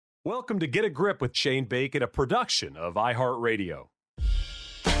Welcome to Get a Grip with Shane Bacon, a production of iHeartRadio.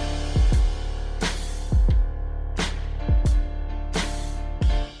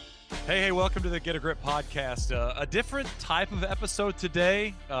 Hey, welcome to the Get a Grip podcast. A different type of episode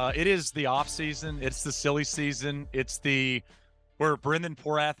today. It is the off season. It's the silly season. It's where Brendan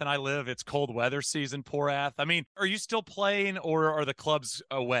Porath and I live. It's cold weather season, Porath. I mean, are you still playing or are the clubs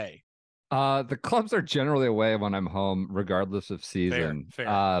away? The clubs are generally away when I'm home, regardless of season.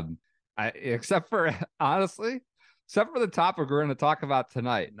 Fair. Except for honestly, except for the topic we're going to talk about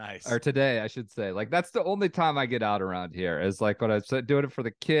tonight. Nice. Or today, I should say. Like that's the only time I get out around here is like when I'm doing it for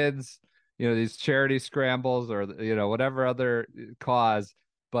the kids, these charity scrambles or whatever other cause.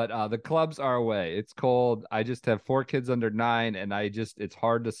 But the clubs are away. It's cold. I just have 4 kids under 9, and it's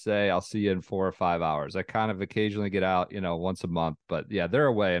hard to say I'll see you in 4 or 5 hours. I kind of occasionally get out, once a month, but yeah, they're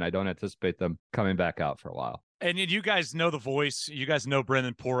away, and I don't anticipate them coming back out for a while. And you guys know the voice. You guys know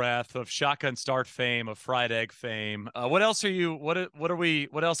Brendan Porath of Shotgun Start fame, of Fried Egg fame. What else are you?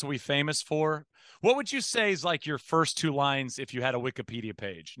 What else are we famous for? What would you say is like your first 2 lines if you had a Wikipedia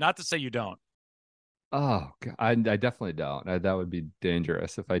page? Not to say you don't. Oh, God, I definitely don't. That would be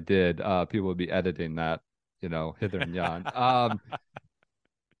dangerous if I did. People would be editing that, hither and yon.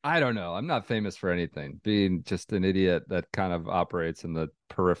 I don't know. I'm not famous for anything. Being just an idiot that kind of operates in the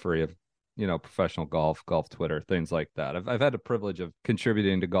periphery of, professional golf Twitter, things like that. I've had the privilege of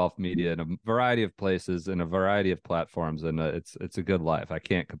contributing to golf media in a variety of places, in a variety of platforms, and it's a good life. I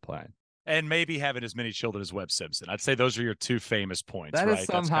can't complain. And maybe having as many children as Webb Simpson. I'd say those are your 2 famous points, That right? is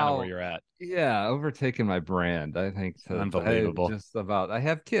somehow, that's kind of where you're at. Yeah, overtaking my brand. I think Unbelievable. I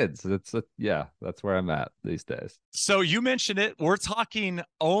have kids. That's where I'm at these days. So you mentioned it. We're talking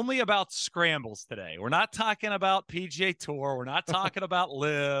only about scrambles today. We're not talking about PGA Tour. We're not talking about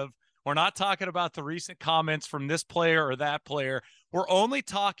LIV. We're not talking about the recent comments from this player or that player. We're only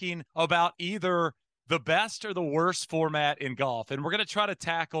talking about either the best or the worst format in golf. And we're going to try to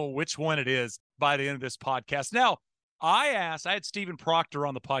tackle which one it is by the end of this podcast. Now, I had Stephen Proctor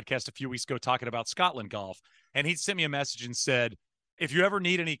on the podcast a few weeks ago talking about Scotland golf, and he sent me a message and said, if you ever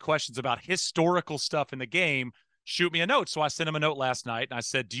need any questions about historical stuff in the game, shoot me a note. So I sent him a note last night, and I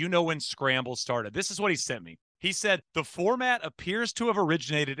said, do you know when scrambles started? This is what he sent me. He said, the format appears to have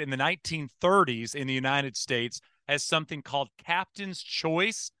originated in the 1930s in the United States as something called Captain's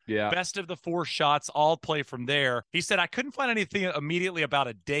Choice. Yeah. Best of the 4 shots, all play from there. He said, I couldn't find anything immediately about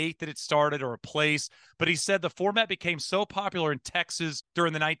a date that it started or a place, but he said the format became so popular in Texas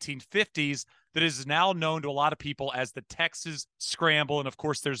during the 1950s that it is now known to a lot of people as the Texas Scramble. And of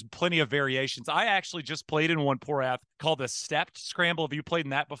course, there's plenty of variations. I actually just played in one, Porath, called the Stepped Scramble. Have you played in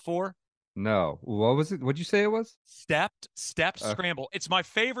that before? No. What was it? What'd you say it was? Stepped Scramble. It's my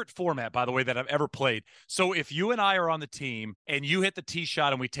favorite format, by the way, that I've ever played. So if you and I are on the team and you hit the tee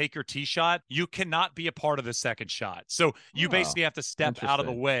shot and we take your tee shot, you cannot be a part of the second shot. So you basically have to step out of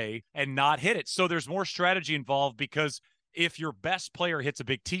the way and not hit it. So there's more strategy involved because if your best player hits a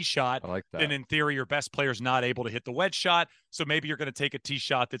big tee shot, then in theory, your best player is not able to hit the wedge shot. So maybe you're going to take a tee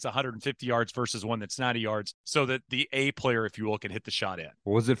shot that's 150 yards versus one that's 90 yards so that the A player, if you will, can hit the shot in.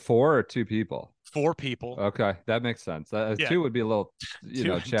 Was it 4 or 2 people? 4 people. Okay, that makes sense. 2 would be a little,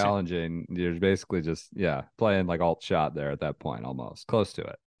 challenging. You're basically just, playing like alt shot there at that point, almost close to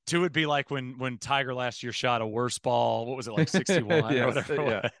it. 2 would be like when Tiger last year shot a worse ball. What was it, like 61 or whatever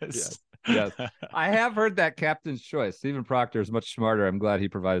it was? Yes. I have heard that Captain's Choice. Stephen Proctor is much smarter. I'm glad he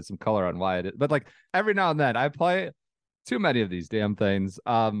provided some color on why it is. But like every now and then I play too many of these damn things.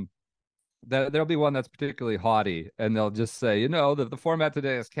 There'll be one that's particularly haughty, and they'll just say, the format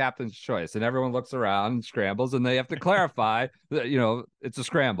today is Captain's Choice, and everyone looks around and scrambles, and they have to clarify that, it's a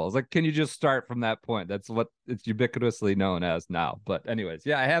scramble. It's like, can you just start from that point? That's what it's ubiquitously known as now. But anyways,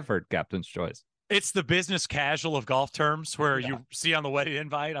 I have heard Captain's Choice. It's the business casual of golf terms where you see on the wedding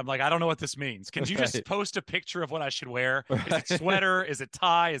invite, I'm like, I don't know what this means. Can you just post a picture of what I should wear? Is it sweater? Is it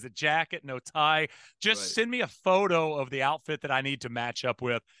tie? Is it jacket? No tie. Just send me a photo of the outfit that I need to match up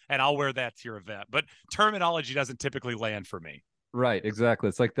with, and I'll wear that to your event. But terminology doesn't typically land for me. Right, exactly.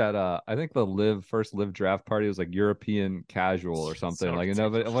 It's like that. I think the first LIV draft party was like European casual or something. So like,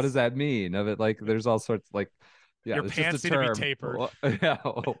 but what does that mean? Of it, like, there's all sorts like. Yeah, your pants need to be tapered.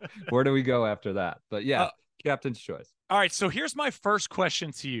 Where do we go after that? But Captain's Choice. All right, so here's my first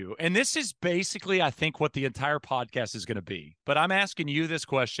question to you. And this is basically, I think, what the entire podcast is going to be. But I'm asking you this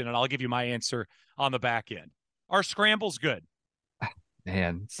question, and I'll give you my answer on the back end. Are scrambles good?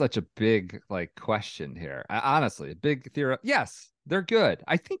 Man, such a big question here. Honestly, a big theory. Yes, they're good.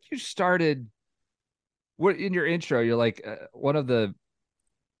 I think you started in your intro. You're like one of the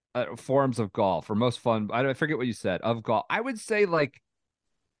forms of golf or most fun. I forget what you said of golf. I would say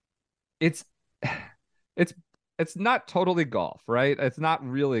it's it's it's not totally golf, right? It's not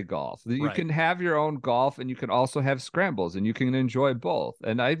really golf. You Right. can have your own golf and you can also have scrambles and you can enjoy both.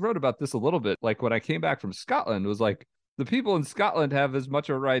 And I wrote about this a little bit. Like when I came back from Scotland, it was like the people in Scotland have as much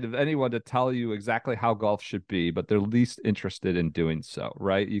a right of anyone to tell you exactly how golf should be, but they're least interested in doing so,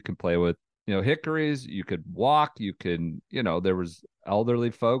 right? You can play with, hickories, you could walk, you can, there was elderly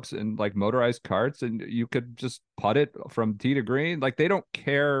folks in like motorized carts and you could just putt it from tee to green. Like they don't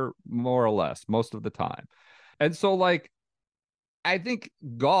care more or less most of the time. And so, like, I think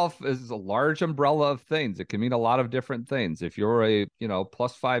golf is a large umbrella of things. It can mean a lot of different things. If you're a,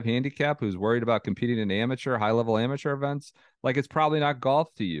 +5 handicap who's worried about competing in high level amateur events, like it's probably not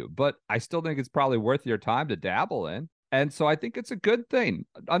golf to you. But I still think it's probably worth your time to dabble in. And so I think it's a good thing,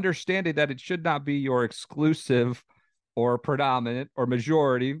 understanding that it should not be your exclusive or predominant or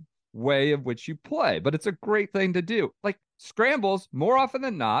majority way of which you play. But it's a great thing to do. Like scrambles, more often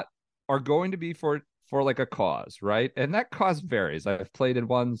than not, are going to be for like a cause, right? And that cause varies. I've played in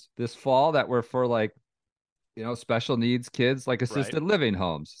ones this fall that were for like, special needs kids, like assisted living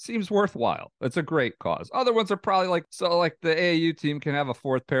homes. Seems worthwhile. It's a great cause. Other ones are probably like, so like the AAU team can have a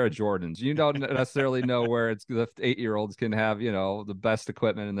fourth pair of Jordans. You don't necessarily know where it's the 8-year-olds can have, the best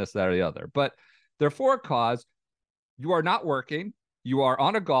equipment and this, that, or the other. But they're for a cause. You are not working. You are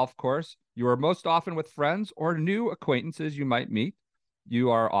on a golf course. You are most often with friends or new acquaintances you might meet.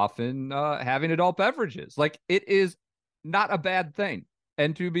 You are often having adult beverages. Like it is not a bad thing.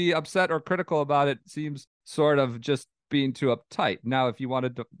 And to be upset or critical about it seems sort of just being too uptight. Now, if you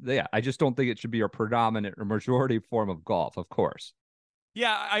wanted to, I just don't think it should be a predominant or majority form of golf, of course.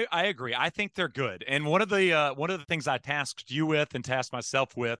 Yeah, I agree. I think they're good. And one of the things I tasked you with and tasked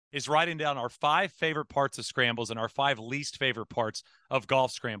myself with is writing down our 5 favorite parts of scrambles and our 5 least favorite parts of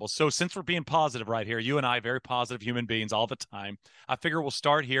golf scrambles. So since we're being positive right here, you and I, very positive human beings all the time, I figure we'll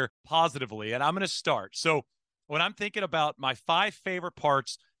start here positively. And I'm going to start. So when I'm thinking about my 5 favorite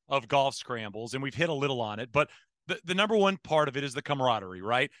parts of golf scrambles, and we've hit a little on it, but the number one part of it is the camaraderie,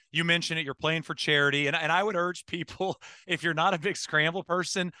 right? You mentioned it, you're playing for charity. And I would urge people, if you're not a big scramble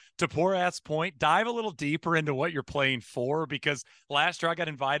person, to Poor Ass Point, dive a little deeper into what you're playing for. Because last year I got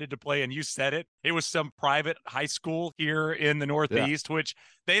invited to play, and you said it was some private high school here in the Northeast, which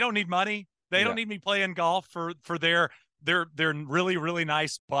they don't need money. They don't need me playing golf for their really, really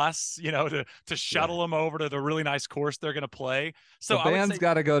nice bus, to shuttle them over to the really nice course they're going to play. So the band's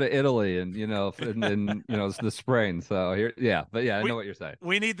got to go to Italy and, in the spring. So here, I know what you're saying.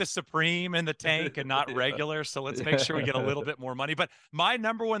 We need the Supreme in the tank and not regular. So let's make sure we get a little bit more money. But my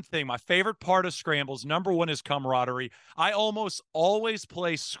number one thing, my favorite part of scrambles, number one is camaraderie. I almost always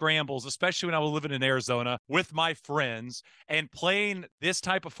play scrambles, especially when I was living in Arizona, with my friends, and playing this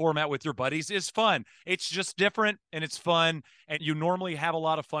type of format with your buddies is fun. It's just different and it's fun. And you normally have a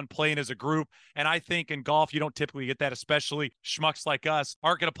lot of fun playing as a group. And I think in golf, you don't typically get that, especially schmucks like us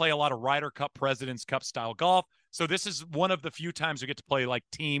aren't going to play a lot of Ryder Cup, President's Cup style golf. So this is one of the few times we get to play like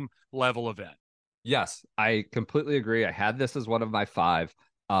team level event. Yes, I completely agree. I had this as one of my 5.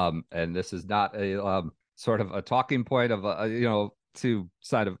 And this is not a sort of a talking point of to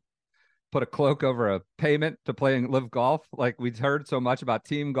sort of put a cloak over a payment to playing live golf. Like we've heard so much about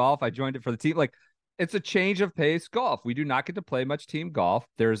team golf. I joined it for the team. Like it's a change of pace golf. We do not get to play much team golf.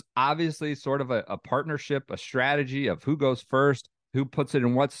 There's obviously sort of a partnership, a strategy of who goes first, who puts it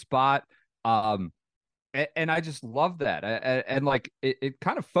in what spot. And I just love that. And like it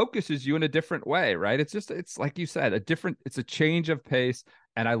kind of focuses you in a different way, right? It's like you said, it's a change of pace.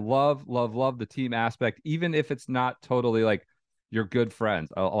 And I love the team aspect, even if it's not totally like you're good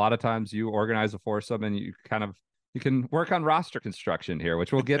friends. A lot of times you organize a foursome and you can work on roster construction here,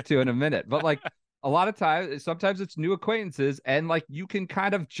 which we'll get to in a minute. But like a lot of times, sometimes it's new acquaintances, and like you can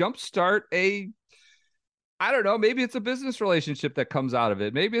kind of jumpstart I don't know, maybe it's a business relationship that comes out of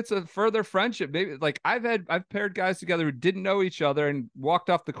it. Maybe it's a further friendship. Maybe like I've paired guys together who didn't know each other and walked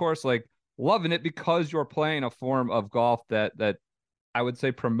off the course like loving it because you're playing a form of golf that I would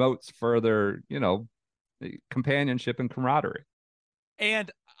say promotes further, companionship and camaraderie.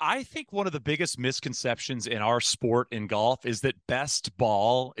 And I think one of the biggest misconceptions in our sport in golf is that best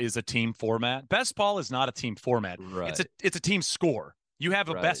ball is a team format. Best ball is not a team format. Right. It's a team score. You have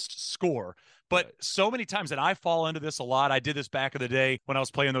a best score. But so many times, and I fall into this a lot, I did this back in the day when I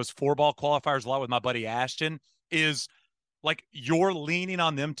was playing those 4-ball qualifiers a lot with my buddy Ashton, is like you're leaning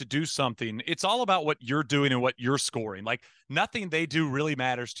on them to do something. It's all about what you're doing and what you're scoring. Like nothing they do really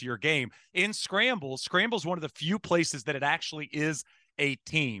matters to your game. In scrambles one of the few places that it actually is a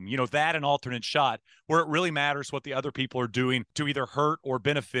team, that an alternate shot where it really matters what the other people are doing to either hurt or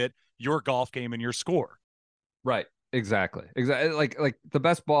benefit your golf game and your score. Right. Exactly. Like the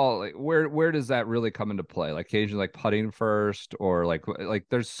best ball, like where does that really come into play? Like occasionally like putting first, or like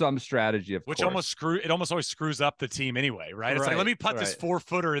there's some strategy, of Which course. almost always screws up the team anyway, right? It's like, let Right, me putt this right,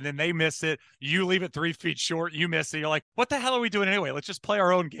 4-footer and then they miss it. You leave it 3 feet short, you miss it. You're like, what the hell are we doing anyway? Let's just play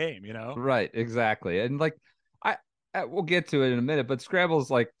our own game, you know? right, exactly. And like I, we'll get to it in a minute, but scrambles,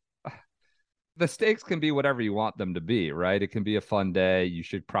 like the stakes can be whatever you want them to be, right? It can be a fun day. You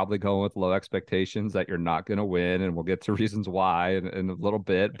should probably go with low expectations that you're not going to win, and we'll get to reasons why in a little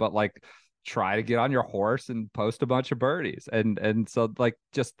bit. But like, try to get on your horse and post a bunch of birdies, and so like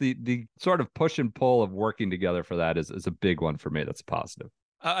just the sort of push and pull of working together for that is a big one for me. That's a positive.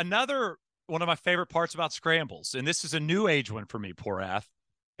 Another one of my favorite parts about scrambles, and this is a new age one for me, Porath,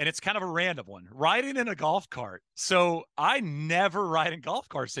 and it's kind of a random one, riding in a golf cart. So I never ride in golf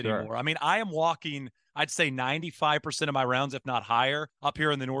carts Sure. anymore. I mean, I am walking, I'd say 95% of my rounds, if not higher, up here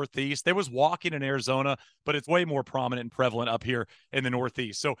in the Northeast. There was walking in Arizona, but it's way more prominent and prevalent up here in the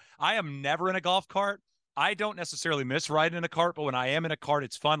Northeast. So I am never in a golf cart. I don't necessarily miss riding in a cart, but when I am in a cart,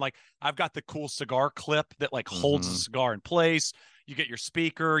 it's fun. Like I've got the cool cigar clip that like holds the Mm-hmm. cigar in place. You get your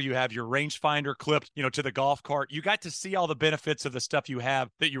speaker, you have your rangefinder clipped, to the golf cart. You got to see all the benefits of the stuff you have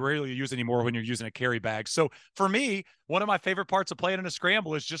that you rarely use anymore when you're using a carry bag. So for me, one of my favorite parts of playing in a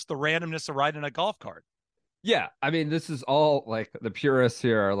scramble is just the randomness of riding a golf cart. Yeah, I mean, this is all like the purists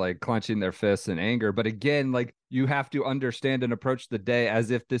here are like clenching their fists in anger. But again, like you have to understand and approach the day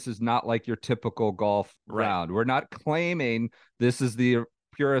as if this is not like your typical golf Right. round. We're not claiming this is the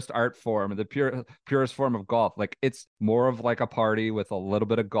purest art form, the purest form of golf. Like it's more of like a party with a little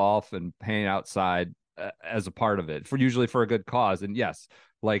bit of golf and hanging outside as a part of it, for usually for a good cause. And yes,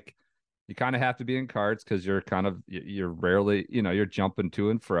 like you kind of have to be in carts because you're rarely, you're jumping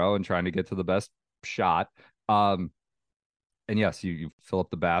to and fro and trying to get to the best shot. um, and yes, you fill up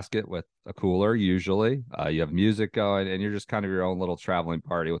the basket with a cooler usually. You have music going, and you're just kind of your own little traveling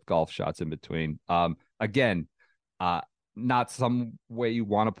party with golf shots in between. Again, uh, not some way you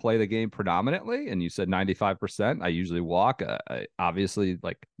want to play the game predominantly. And you said 95%. I usually walk. Obviously,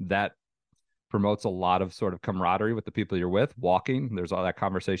 like that promotes a lot of sort of camaraderie with the people you're with. Walking, there's all that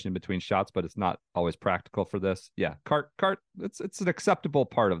conversation in between shots, but it's not always practical for this. Yeah, cart. It's an acceptable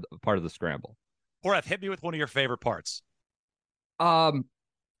part of the scramble. Porath, hit me with one of your favorite parts. Um,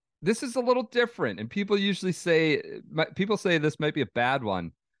 this is a little different, and people say this might be a bad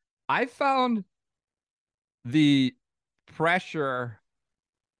one. I found the pressure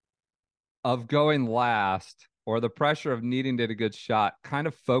of going last, or the pressure of needing to get a good shot, kind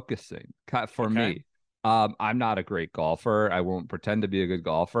of focusing for Okay. me. I'm not a great golfer. I won't pretend to be a good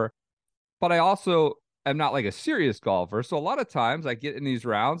golfer, but I also am not like a serious golfer. So a lot of times I get in these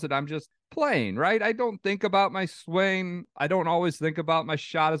rounds and I'm just playing, right? I don't think about my swing. I don't always think about my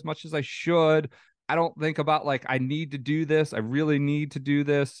shot as much as I should. I don't think about like I need to do this. I really need to do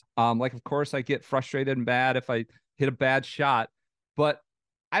this. Like of course I get frustrated and mad if I hit a bad shot, but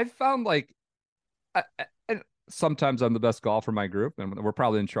I've found like and sometimes I'm the best golfer in my group, and we're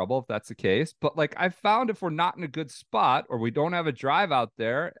probably in trouble if that's the case. But like I've found if we're not in a good spot or we don't have a drive out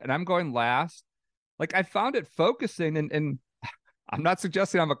there and I'm going last, like I found it focusing, and I'm not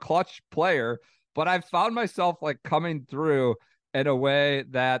suggesting I'm a clutch player, but I've found myself like coming through in a way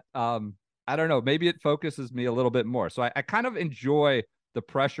that I don't know, maybe it focuses me a little bit more. So I kind of enjoy the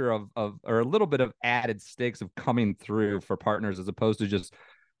pressure of or a little bit of added stakes of coming through for partners as opposed to just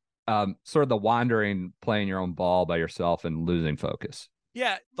sort of the wandering, playing your own ball by yourself and losing focus.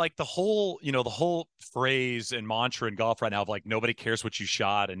 Yeah, like the whole phrase and mantra in golf right now of like nobody cares what you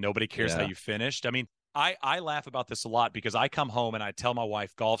shot and nobody cares how Yeah. you finished. I mean, I laugh about this a lot because I come home and I tell my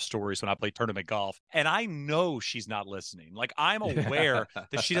wife golf stories when I play tournament golf, and I know she's not listening. Like I'm Yeah. aware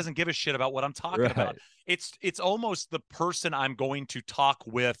that she doesn't give a shit about what I'm talking about. Right. It's almost the person I'm going to talk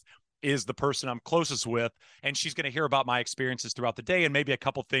with is the person I'm closest with, and she's going to hear about my experiences throughout the day and maybe a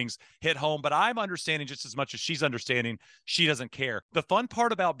couple things hit home, but I'm understanding just as much as she's understanding. She doesn't care. The fun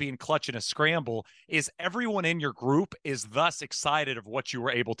part about being clutch in a scramble is everyone in your group is thus excited of what you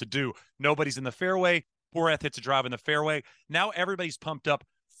were able to do. Nobody's in the fairway. Porath hits a drive in the fairway. Now everybody's pumped up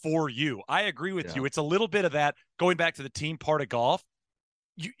for you. I agree with Yeah. you. It's a little bit of that going back to the team part of golf.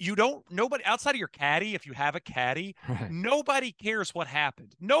 You don't, nobody outside of your caddy, if you have a caddy, Right. nobody cares what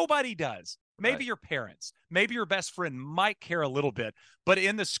happened. Nobody does. Maybe Right. your parents, maybe your best friend might care a little bit, but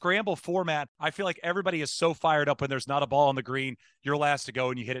in the scramble format, I feel like everybody is so fired up when there's not a ball on the green, you're last to go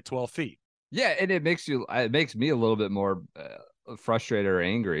and you hit it 12 feet. Yeah, and it makes me a little bit more frustrated or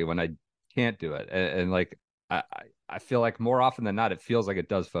angry when I can't do it, and like I feel like more often than not, it feels like it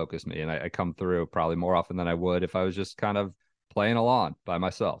does focus me, and I come through probably more often than I would if I was just kind of playing along by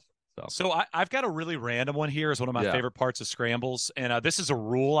myself. So I've got a really random one here. Is one of my Yeah. favorite parts of scrambles, and this is a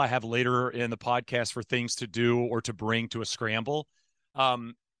rule I have later in the podcast for things to do or to bring to a scramble.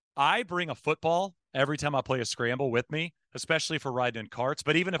 I bring a football every time I play a scramble with me, especially for riding in carts.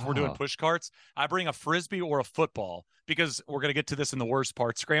 But even if we're doing push carts, I bring a frisbee or a football because we're going to get to this in the worst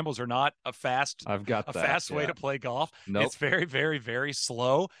part. Scrambles are not a fast way to play golf. Nope. It's very, very, very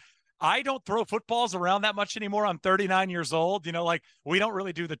slow. I don't throw footballs around that much anymore. I'm 39 years old. You know, like we don't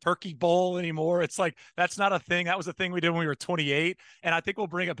really do the turkey bowl anymore. It's like that's not a thing. That was a thing we did when we were 28. And I think we'll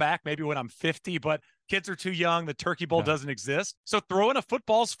bring it back maybe when I'm 50, but kids are too young. The turkey bowl doesn't exist. So throwing a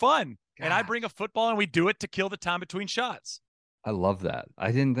football's fun. Gosh. And I bring a football and we do it to kill the time between shots. I love that.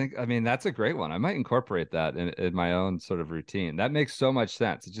 I mean, that's a great one. I might incorporate that in my own sort of routine. That makes so much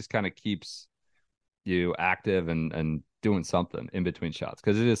sense. It just kind of keeps you active and doing something in between shots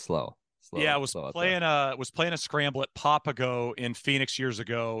because it is slow. Yeah, I was playing a scramble at Papago in Phoenix years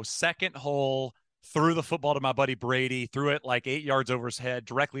ago. Second hole, threw the football to my buddy Brady, threw it like 8 yards over his head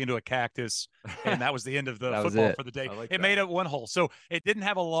directly into a cactus, and that was the end of the football for the day. It made it one hole, so it didn't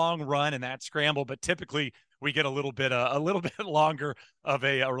have a long run in that scramble. But typically, we get a little bit longer of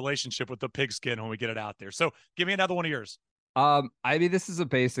a relationship with the pigskin when we get it out there. So, give me another one of yours. I mean, this is a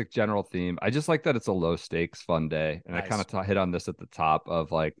basic general theme. I just like that it's a low stakes fun day. And nice. I kind of hit on this at the top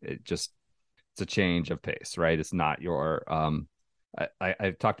of like, it's a change of pace, right? It's not your,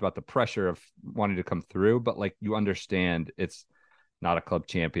 I've talked about the pressure of wanting to come through, but like you understand it's not a club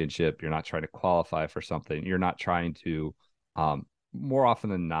championship. You're not trying to qualify for something. You're not trying to, more often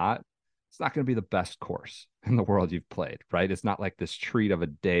than not, it's not going to be the best course in the world you've played, right? It's not like this treat of a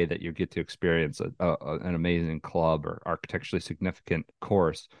day that you get to experience an amazing club or architecturally significant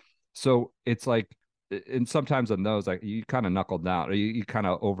course. So it's like, and sometimes on those, like you kind of knuckle down or you kind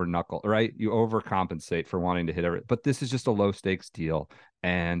of over knuckle, right? You overcompensate for wanting to hit everything. But this is just a low stakes deal.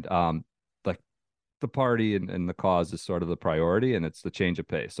 And like the party and the cause is sort of the priority and it's the change of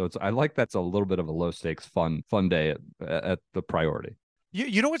pace. So I like that's a little bit of a low stakes fun day at the priority.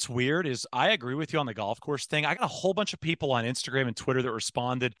 You know what's weird is I agree with you on the golf course thing. I got a whole bunch of people on Instagram and Twitter that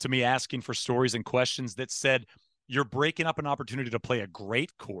responded to me asking for stories and questions that said, you're breaking up an opportunity to play a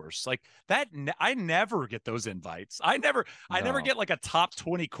great course like that. I never get those invites. I never get like a top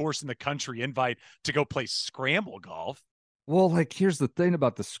 20 course in the country invite to go play scramble golf. Well, like, here's the thing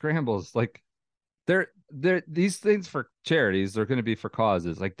about the scrambles. Like they're these things for charities. They're going to be for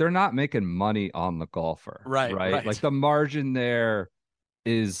causes. Like they're not making money on the golfer. Right. Like the margin there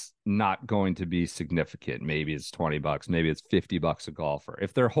is not going to be significant. Maybe it's $20, maybe it's $50 a golfer.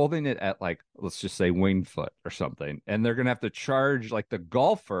 If they're holding it at like, let's just say Winged Foot or something, and they're going to have to charge like the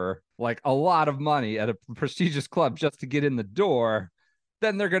golfer like a lot of money at a prestigious club just to get in the door,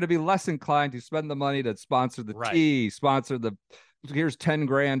 then they're going to be less inclined to spend the money to sponsor the tee, sponsor the, here's 10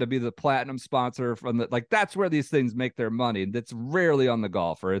 grand to be the platinum sponsor from the, like, that's where these things make their money. That's rarely on the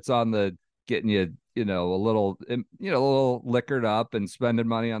golfer. It's on the getting you, a little liquored up and spending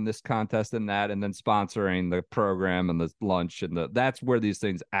money on this contest and that, and then sponsoring the program and the lunch and that's where these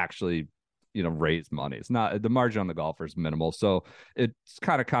things actually, raise money. It's not, the margin on the golfer is minimal. So it's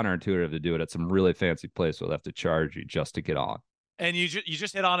kind of counterintuitive to do it at some really fancy place where they have to charge you just to get on. And you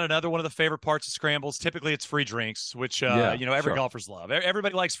just hit on another one of the favorite parts of scrambles. Typically it's free drinks, which, every golfers love.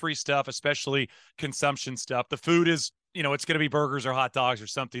 Everybody likes free stuff, especially consumption stuff. The food is, it's going to be burgers or hot dogs or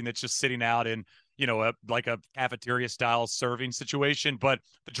something that's just sitting out in, like a cafeteria style serving situation. But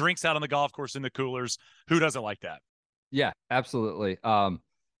the drinks out on the golf course in the coolers, who doesn't like that? Yeah, absolutely. On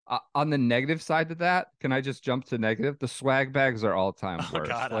the negative side of that, can I just jump to negative? The swag bags are all time worst.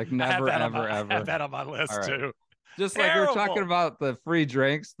 God, like never, ever, ever. I have that on my list too. Just like we were talking about the free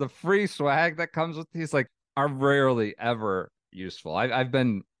drinks, the free swag that comes with these, like, are rarely ever useful. I've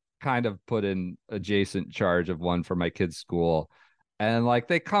been kind of put in adjacent charge of one for my kids' school. And like,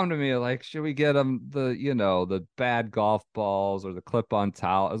 they come to me like, should we get them the bad golf balls or the clip-on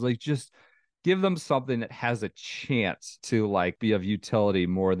towel? I was like, just give them something that has a chance to like be of utility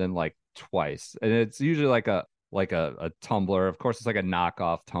more than like twice. And it's usually like a tumbler. Of course, it's like a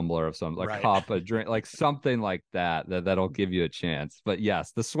knockoff tumbler of some like cup, a drink, like something like that'll give you a chance. But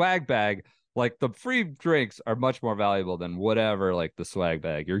yes, the swag bag, like the free drinks are much more valuable than whatever like the swag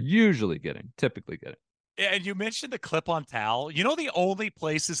bag you're typically getting. And you mentioned the clip-on towel. The only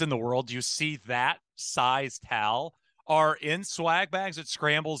places in the world you see that size towel are in swag bags at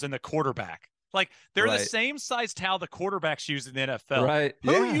scrambles and the quarterback. Like they're the same size towel the quarterbacks use in the NFL. Right.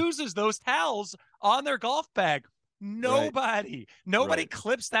 Who uses those towels on their golf bag? Nobody Right.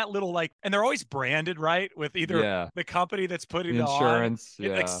 clips that little like, and they're always branded, right? With either Yeah. the company that's putting The it on, insurance. it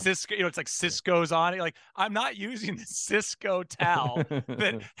like Yeah. Cisco, it's like Cisco's on it. Like, I'm not using the Cisco towel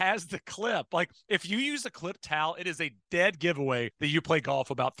that has the clip. Like, if you use a clip towel, it is a dead giveaway that you play golf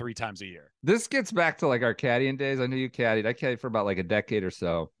about 3 times a year. This gets back to like our caddying days. I knew you caddied. I caddied for about like a decade or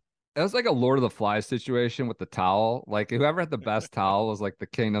so. It was like a Lord of the Flies situation with the towel. Like whoever had the best towel was like the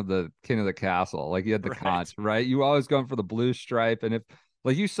king of the castle. Like you had the Right. conch, right? You always going for the blue stripe. And if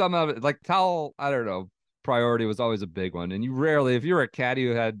like you somehow like towel, I don't know, priority was always a big one. And you rarely, if you were a caddy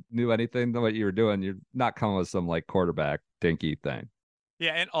who had knew anything than what you were doing, you're not coming with some like quarterback dinky thing.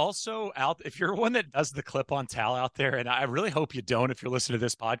 Yeah, and also out if you're one that does the clip-on towel out there, and I really hope you don't if you're listening to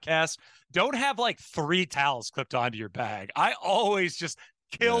this podcast, don't have like 3 towels clipped onto your bag. I always just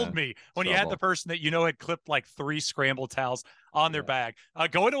Yeah. killed me when you had the Trouble. person that had clipped like 3 scrambled towels on their Yeah.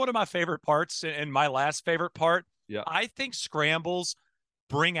 bag. Going to one of my favorite parts and my last favorite part, Yeah. I think scrambles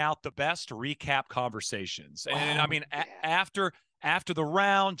bring out the best recap conversations. And I Oh, mean, yeah. after the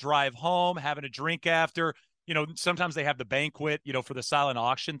round, drive home, having a drink after, sometimes they have the banquet, for the silent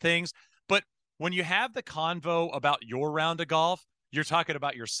auction things. But when you have the convo about your round of golf, you're talking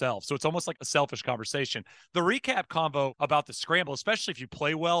about yourself. So it's almost like a selfish conversation. The recap convo about the scramble, especially if you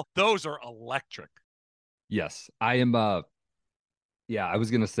play well, those are electric. Yes. I am yeah, I was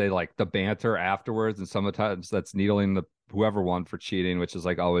gonna say like the banter afterwards, and sometimes that's needling the whoever won for cheating, which is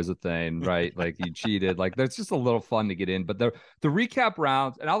like always a thing, right? Like you cheated, like that's just a little fun to get in. But the recap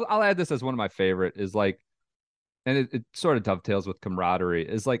rounds, and I'll add this as one of my favorite is like, and it sort of dovetails with camaraderie,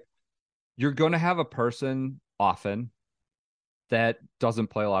 is like you're gonna have a person often that doesn't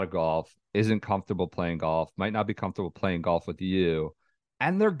play a lot of golf, isn't comfortable playing golf, might not be comfortable playing golf with you,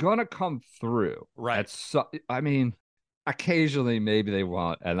 and they're gonna come through. Right. I mean, occasionally maybe they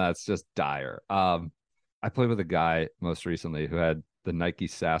won't, and that's just dire. I played with a guy most recently who had the Nike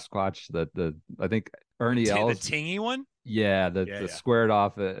Sasquatch, the I think Ernie The Els. tingy one? Yeah, the Yeah. squared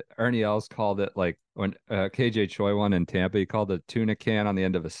off. Ernie Els called it like when KJ Choi won in Tampa. He called a tuna can on the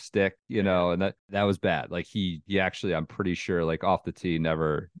end of a stick, Yeah. and that was bad. Like he actually, I'm pretty sure, like off the tee,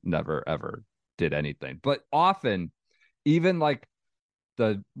 never ever did anything. But often, even like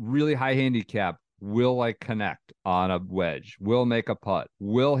the really high handicap will like connect on a wedge, will make a putt,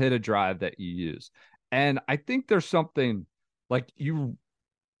 will hit a drive that you use, and I think there's something I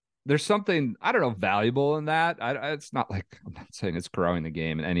don't know valuable in that. It's not like I'm not saying it's growing the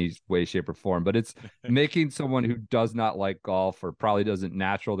game in any way, shape, or form, but it's making someone who does not like golf or probably doesn't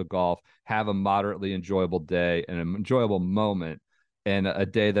natural to golf have a moderately enjoyable day and an enjoyable moment and a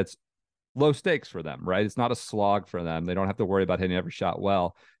day that's low stakes for them, right? It's not a slog for them. They don't have to worry about hitting every shot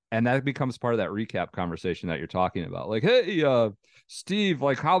well. And that becomes part of that recap conversation that you're talking about. Like, hey, Steve,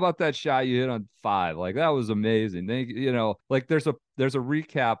 like, how about that shot you hit on 5? Like, that was amazing. Like there's a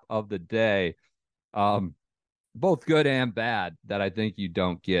recap of the day, both good and bad, that I think you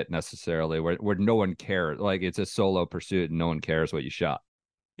don't get necessarily where no one cares. Like it's a solo pursuit and no one cares what you shot.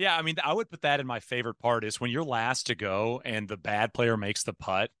 Yeah, I mean, I would put that in my favorite part is when you're last to go and the bad player makes the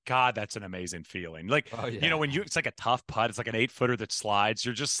putt. God, that's an amazing feeling. Like, Oh yeah. when it's like a tough putt, it's like an 8-footer that slides.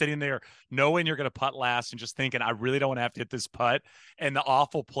 You're just sitting there knowing you're going to putt last and just thinking, I really don't want to have to hit this putt. And the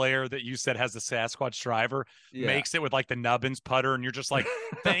awful player that you said has the Sasquatch driver Yeah. makes it with like the Nubbins putter. And you're just like,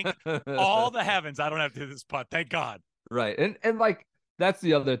 thank all the heavens I don't have to hit this putt. Thank God. Right. And like that's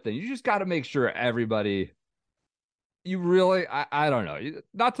the other thing. You just got to make sure everybody you really I don't know.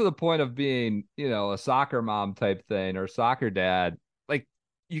 Not to the point of being, a soccer mom type thing or soccer dad. Like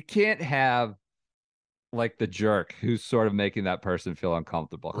you can't have like the jerk who's sort of making that person feel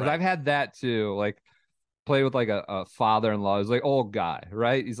uncomfortable. Because Right. I've had that too. Like play with like a father-in-law who's like old guy,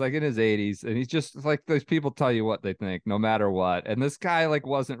 right? He's like in his 80s and he's just like those people tell you what they think no matter what. And this guy like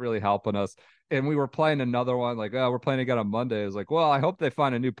wasn't really helping us. And we were playing another one, like, oh, we're playing again on Monday. I was like, well, I hope they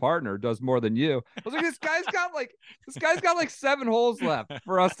find a new partner who does more than you. I was like, this guy's got like 7 holes left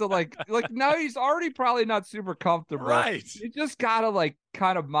for us to like now he's already probably not super comfortable. Right. You just gotta like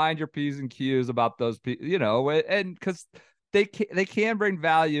kind of mind your P's and Q's about those people, and because they can bring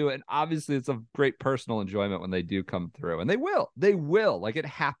value, and obviously it's a great personal enjoyment when they do come through, and they will like it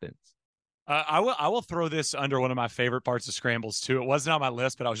happens. I will throw this under one of my favorite parts of scrambles too. It wasn't on my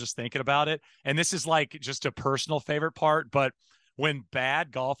list, but I was just thinking about it. And this is like just a personal favorite part. But when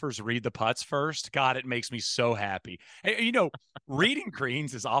bad golfers read the putts first, God, it makes me so happy. Reading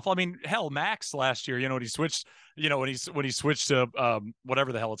greens is awful. I mean, hell, Max last year, when he switched, when he switched to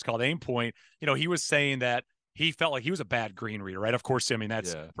whatever the hell it's called, Aim Point, he was saying that he felt like he was a bad green reader, right? Of course, I mean,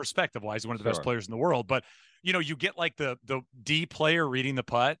 that's perspective wise, one of the best players in the world. But you get like the D player reading the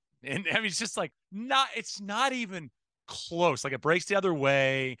putt. And I mean, it's just like it's not even close. Like it breaks the other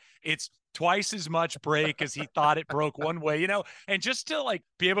way. It's twice as much break as he thought it broke one way, and just to like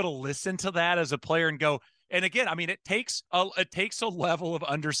be able to listen to that as a player and go, and again, I mean, it takes a level of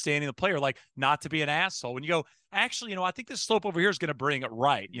understanding the player, like not to be an asshole. When you go, actually, I think this slope over here is going to bring it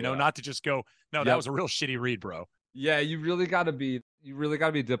right, not to just go, no, that was a real shitty read, bro. Yeah, you really got to be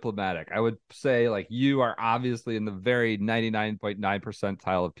diplomatic. I would say like you are obviously in the very 99.9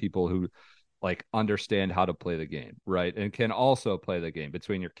 percentile of people who like understand how to play the game, right? And can also play the game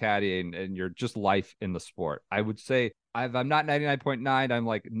between your caddy and your just life in the sport. I would say I'm not 99.9, I'm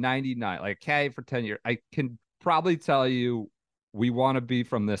like 99, like caddy for 10 years. I can probably tell you we want to be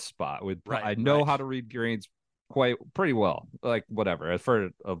from this spot. I know how to read greens pretty well, like whatever,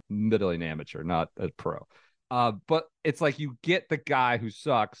 for a middling amateur, not a pro. But it's like you get the guy who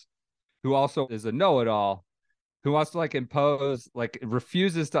sucks, who also is a know-it-all, who wants to like impose, like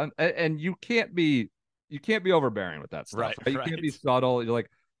refuses to, and you can't be overbearing with that stuff. Right? You can't be subtle. You're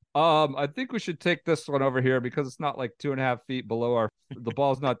like, I think we should take this one over here because it's not like 2.5 feet below the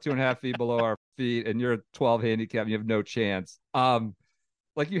ball's not 2.5 feet below our feet, and you're a 12 handicap, and you have no chance.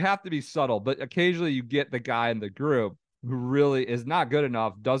 Like you have to be subtle, but occasionally you get the guy in the group who really is not good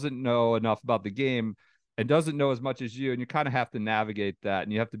enough, doesn't know enough about the game, and doesn't know as much as you, and you kind of have to navigate that,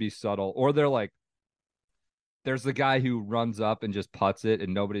 and you have to be subtle. Or they're like, there's the guy who runs up and just putts it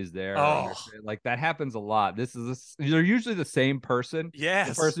and nobody's there. Oh, like that happens a lot. They're usually the same person. Yes.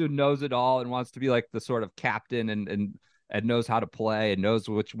 The person who knows it all and wants to be like the sort of captain and knows how to play and knows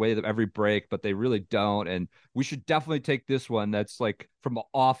which way every break, but they really don't. And we should definitely take this one that's like from an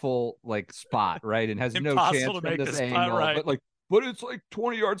awful like spot, right? And has no chance from this angle. Right. But it's like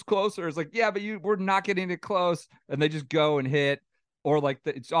 20 yards closer. It's like, yeah, but we're not getting it close. And they just go and hit. Or like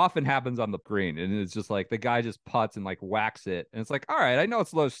it often happens on the green, and it's just like the guy just putts and like whacks it, and it's like, all right, I know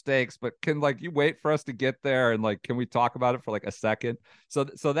it's low stakes, but can like you wait for us to get there, and like can we talk about it for like a second?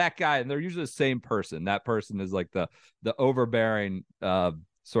 So that guy, and they're usually the same person. That person is like the overbearing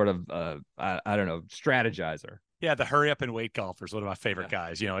sort of I don't know, strategizer. Yeah, the hurry up and wait golfer is one of my favorite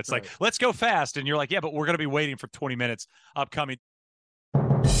guys. It's right. Like, let's go fast, and you're like, yeah, but we're going to be waiting for 20 minutes upcoming.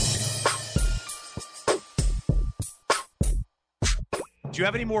 Do you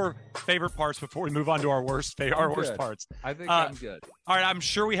have any more favorite parts before we move on to our worst parts? I think I'm good. All right, I'm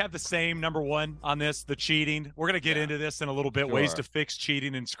sure we have the same number one on this, the cheating. We're going to get into this in a little bit, ways to fix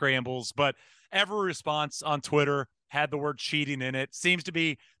cheating and scrambles. But every response on Twitter had the word cheating in it. Seems to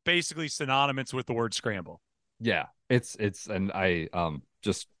be basically synonymous with the word scramble. Yeah, it's and I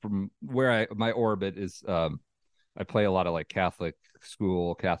just from where my orbit is, I play a lot of like Catholic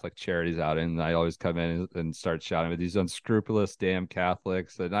charities out, and I always come in and start shouting at these unscrupulous damn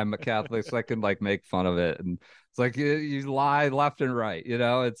Catholics, and I'm a Catholic, so I can like make fun of it. And it's like you lie left and right,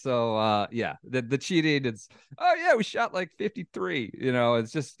 and so yeah, the cheating, it's we shot like 53,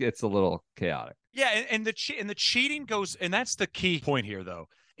 it's a little chaotic. Yeah, and the cheating goes, and that's the key point here though,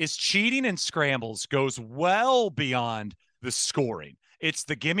 is cheating and scrambles goes well beyond the scoring. It's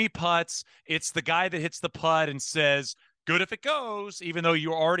the gimme putts. It's the guy that hits the putt and says, good if it goes, even though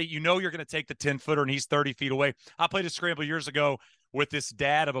you're going to take the 10-footer and he's 30 feet away. I played a scramble years ago with this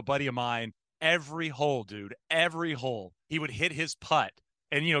dad of a buddy of mine. Every hole, he would hit his putt.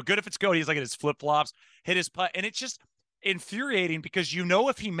 And, good if it's go, he's like at his flip-flops, hit his putt. And it's just infuriating because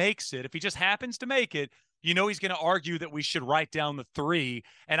if he makes it, if he just happens to make it, he's going to argue that we should write down the 3.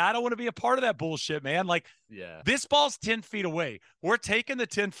 And I don't want to be a part of that bullshit, man. Like, This ball's 10 feet away. We're taking the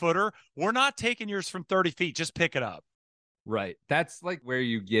 10-footer. We're not taking yours from 30 feet. Just pick it up. Right. That's like where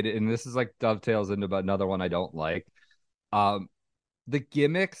you get it. And this is like dovetails into another one I don't like. The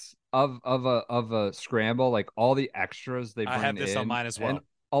gimmicks of a scramble, like all the extras they bring in. I have this on mine as well. And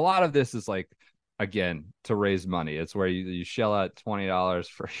a lot of this is like, again, to raise money. It's where you shell out $20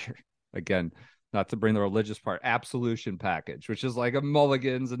 for again, not to bring the religious part, absolution package, which is like a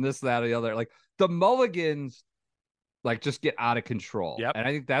mulligans and this, that, or the other. Like the mulligans, like just get out of control. Yep. And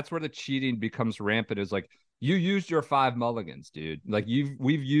I think that's where the cheating becomes rampant. Is like you used your 5 mulligans, dude. Like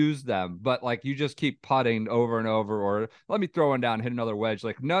we've used them, but like you just keep putting over and over. Or let me throw one down, and hit another wedge.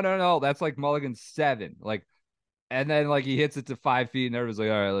 Like no, that's like mulligan 7. Like, and then like he hits it to 5 feet, and everyone's like,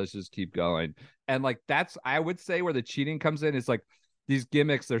 all right, let's just keep going. And like that's, I would say, where the cheating comes in. Is like these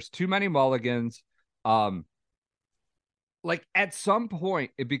gimmicks. There's too many mulligans. Like at some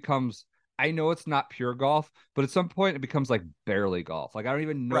point it becomes, I know it's not pure golf, but at some point it becomes like barely golf. Like I don't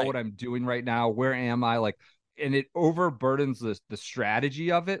even know what I'm doing right now. Where am I? Like, and it overburdens the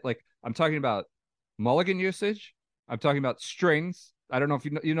strategy of it. Like I'm talking about mulligan usage. I'm talking about strings. I don't know if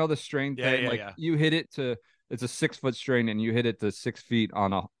you know the string thing. You hit it to it's a 6-foot string and you hit it to 6 feet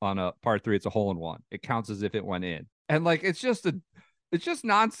on a par three, it's a hole in one. It counts as if it went in. And like it's just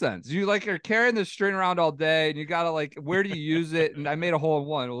nonsense. You like are carrying the string around all day and you gotta like, where do you use it? And I made a hole in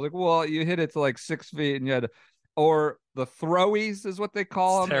one. Like, well, you hit it to like 6 feet and you had to, or the throwies is what they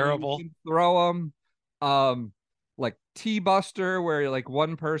call It's them. terrible. Throw them. Like tee buster, where like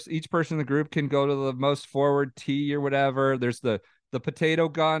each person in the group can go to the most forward tee or whatever. There's the potato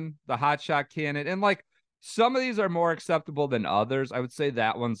gun, the hot shot cannon, and like some of these are more acceptable than others. I would say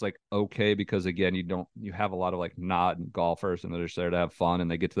that one's like okay because again, you have a lot of like not golfers and they're just there to have fun and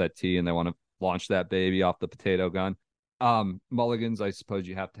they get to that tee and they want to launch that baby off the potato gun. Mulligans, I suppose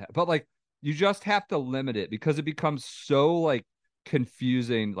you have to have, but like you just have to limit it because it becomes so like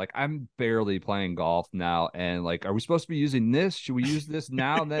confusing. Like I'm barely playing golf now, and like, are we supposed to be using this? Should we use this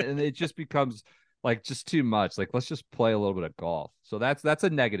now? And then and it just becomes like just too much. Like let's just play a little bit of golf. So that's a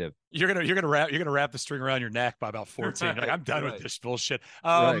negative. You're gonna wrap the string around your neck by about 14. Right, like, I'm done right. with this bullshit.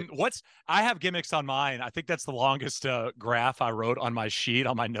 Right. I have gimmicks on mine. I think that's the longest graph I wrote on my sheet,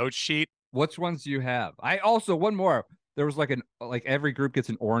 on my note sheet. Which ones do you have? I also one more. There was like every group gets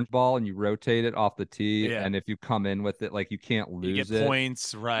an orange ball and you rotate it off the tee, Yeah. and if you come in with it, like you can't lose You get it.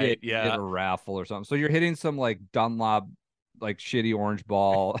 points, right? You Yeah. get a raffle or something. So you're hitting some like Dunlop, like shitty orange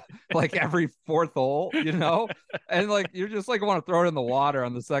ball, like every fourth hole, and like you're just like want to throw it in the water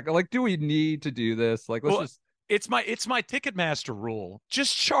on the second. Like, do we need to do this? Like, let's just. It's my Ticketmaster rule.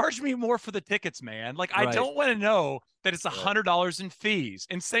 Just charge me more for the tickets, man. Like I Right. don't want to know that it's $100 in fees.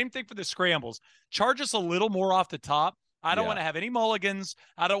 And same thing for the scrambles. Charge us a little more off the top. I don't want to have any mulligans.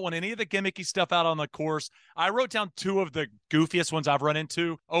 I don't want any of the gimmicky stuff out on the course. I wrote down 2 of the goofiest ones I've run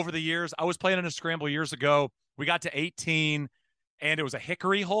into over the years. I was playing in a scramble years ago. We got to 18 and it was a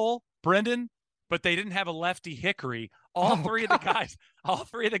hickory hole, Brendan, but they didn't have a lefty hickory. All three of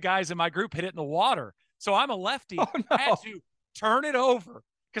the guys in my group hit it in the water. So I'm a lefty. Oh, no. I had to turn it over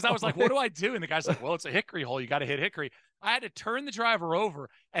because I was like, what do I do? And the guy's like, well, it's a hickory hole. You got to hit hickory. I had to turn the driver over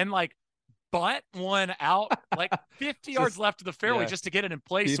and like butt one out like 50 yards left of the fairway just to get it in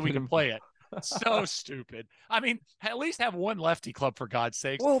place so we can play it. So stupid. I mean, at least have one lefty club for God's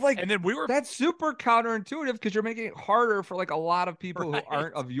sakes. Well, like, and then that's super counterintuitive because you're making it harder for like a lot of people who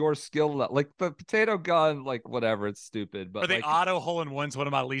aren't of your skill level. Like the potato gun, like whatever, it's stupid. But or the like, auto hole in one's one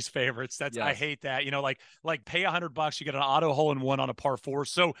of my least favorites. I hate that. Like pay $100, you get an auto hole in one on a par 4.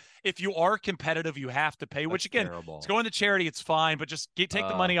 So if you are competitive, you have to pay. Which again, it's going to charity. It's fine, but just take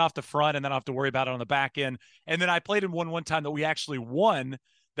the money off the front, and then I don't have to worry about it on the back end. And then I played in one time that we actually won.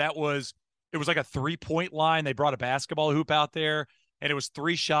 It was like a 3-point line. They brought a basketball hoop out there, and it was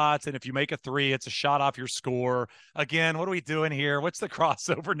 3 shots. And if you make a 3, it's a shot off your score. Again, what are we doing here? What's the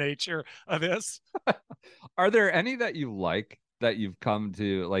crossover nature of this? Are there any that you like that you've come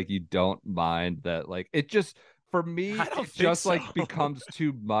to, like, you don't mind that, like, it just, for me, it just like becomes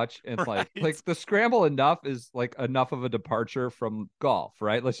too much. And like the scramble enough is like enough of a departure from golf,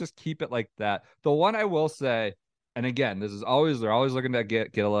 right? Let's just keep it like that. The one I will say, and again, they're always looking to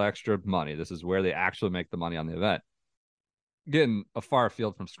get a little extra money. This is where they actually make the money on the event. Getting a far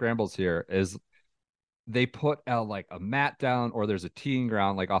field from scrambles here is they put like a mat down, or there's a teeing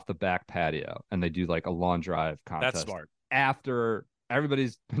ground like off the back patio, and they do like a lawn drive contest. That's smart. After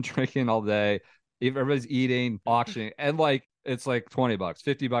everybody's been drinking all day, everybody's eating, auctioning, and like it's like $20,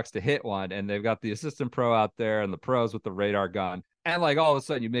 $50 to hit one, and they've got the assistant pro out there and the pros with the radar gun, and like all of a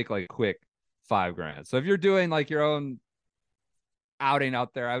sudden you make like a quick $5,000. So if you're doing like your own outing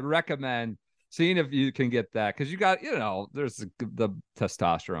out there, I would recommend seeing if you can get that, because you got, there's the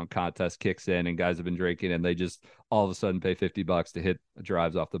testosterone contest kicks in, and guys have been drinking and they just all of a sudden pay $50 to hit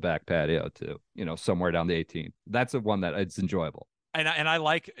drives off the back patio to, somewhere down the 18. That's the one that it's enjoyable. And I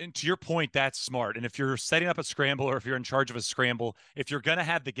like, and to your point, that's smart. And if you're setting up a scramble, or if you're in charge of a scramble, if you're going to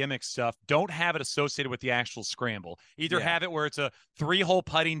have the gimmick stuff, don't have it associated with the actual scramble. Either have it where it's a 3-hole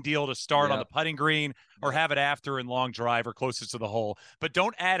putting deal to start on the putting green, or have it after in long drive or closest to the hole. But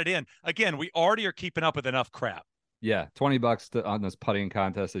don't add it in. Again, we already are keeping up with enough crap. Yeah, $20 on this putting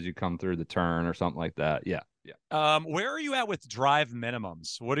contest as you come through the turn or something like that. Yeah. Where are you at with drive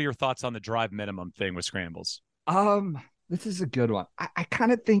minimums? What are your thoughts on the drive minimum thing with scrambles? This is a good one. I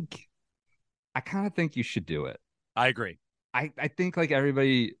kind of think you should do it. I agree. I think like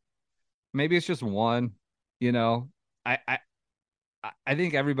everybody, maybe it's just one, I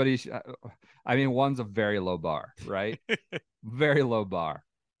think everybody, one's a very low bar, right? Very low bar.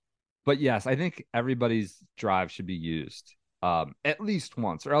 But yes, I think everybody's drive should be used at least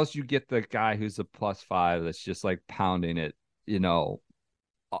once, or else you get the guy who's a +5 that's just like pounding it,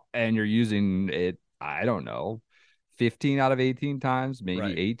 and you're using it, I don't know, 15 out of 18 times, maybe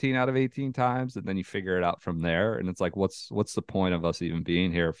Right. 18 out of 18 times, and then you figure it out from there. And it's like, what's the point of us even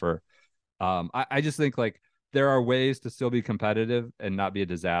being here for I just think like there are ways to still be competitive and not be a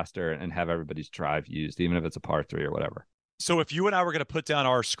disaster and have everybody's drive used, even if it's a par three or whatever. So if you and I were going to put down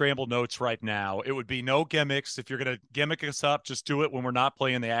our scramble notes right now, it would be no gimmicks. If you're going to gimmick us up, just do it when we're not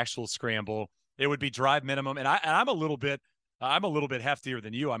playing the actual scramble. It would be drive minimum. And I'm a little bit heftier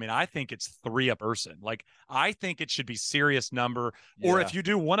than you. I mean, I think it's 3 a person. Like, I think it should be serious number. Yeah. Or if you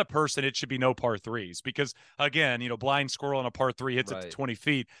do 1 a person, it should be no par threes. Because again, blind squirrel on a par 3 hits it to 20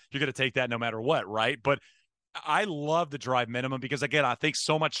 feet. You're going to take that no matter what, right? But I love the drive minimum because, again, I think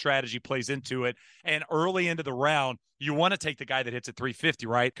so much strategy plays into it. And early into the round, you want to take the guy that hits at 350,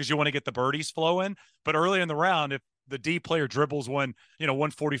 right? Because you want to get the birdies flowing. But early in the round, if the D player dribbles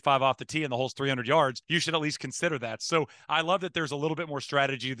 145 off the tee and the hole's 300 yards, you should at least consider that. So I love that there's a little bit more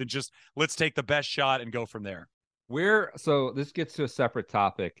strategy than just let's take the best shot and go from there. So this gets to a separate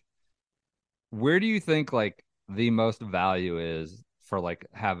topic. Where do you think like the most value is for like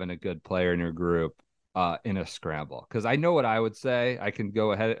having a good player in your group in a scramble? Because I know what I would say. I can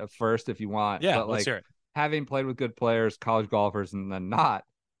go ahead first if you want. Yeah, but let's like hear it. having played with good players, college golfers, and then not,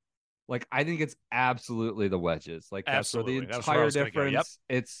 like I think it's absolutely the wedges. Like that's where the entire difference.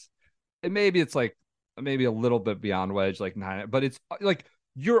 It's like maybe a little bit beyond wedge, like 9, but it's like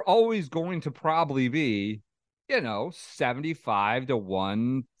you're always going to probably be 75 to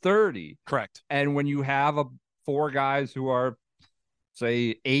 130. Correct. And when you have 4 guys who are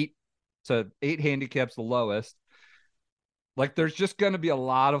say 8 handicaps the lowest, like there's just going to be a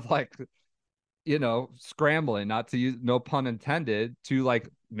lot of like scrambling, not to use, no pun intended, to like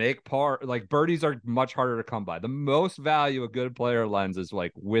make par. Like birdies are much harder to come by. The most value a good player lends is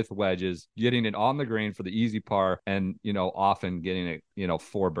like with wedges, getting it on the green for the easy par, and often getting it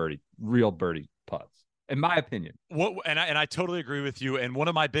 4 real birdie putts, in my opinion. And I totally agree with you. And one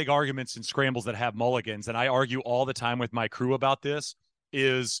of my big arguments in scrambles that have mulligans, and I argue all the time with my crew about this,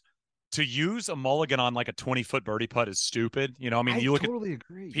 is to use a mulligan on like a 20-foot birdie putt is stupid. You look totally at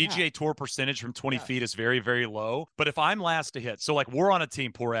agree. PGA Tour percentage from 20 feet is very, very low. But if I'm last to hit, so like we're on a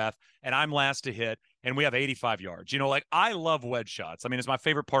team, Poor F, and I'm last to hit, and we have 85 yards. Like I love wedge shots. I mean, it's my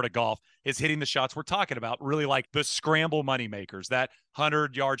favorite part of golf is hitting the shots we're talking about, really like the scramble money makers, that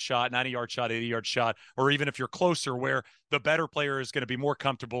 100-yard shot, 90-yard shot, 80-yard shot, or even if you're closer where the better player is going to be more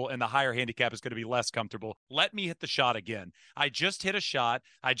comfortable and the higher handicap is going to be less comfortable. Let me hit the shot again. I just hit a shot.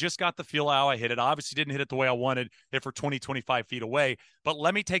 I just got the feel how I hit it. Obviously didn't hit it the way I wanted it for 20, 25 feet away, but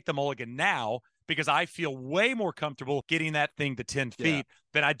let me take the mulligan now because I feel way more comfortable getting that thing to 10 feet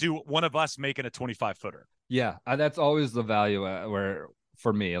than I do one of us making a 25-footer. Yeah, that's always the value where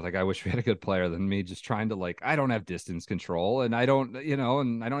for me, like I wish we had a good player than me just trying to like, I don't have distance control and I don't,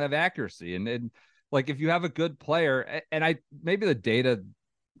 and I don't have accuracy. And like, if you have a good player, and maybe the data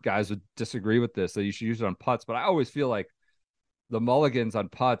guys would disagree with this, that you should use it on putts, but I always feel like the mulligans on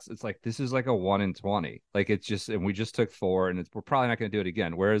putts, it's like, this is like a 1 in 20. Like it's just, and we just took 4 and we're probably not going to do it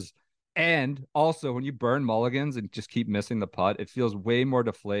again. Whereas, and also when you burn mulligans and just keep missing the putt, it feels way more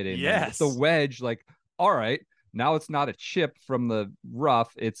deflating. Yes. The wedge, like, all right, now it's not a chip from the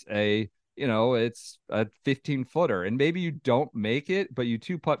rough. It's it's a 15-footer, and maybe you don't make it, but you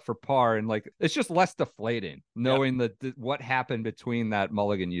 2-putt for par, and like it's just less deflating knowing that what happened between that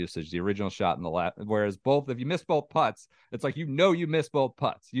mulligan usage, the original shot and the last. Whereas if you miss both putts, it's like you missed both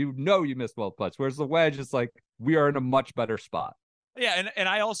putts. You missed both putts. Whereas the wedge, it's like we are in a much better spot. Yeah, and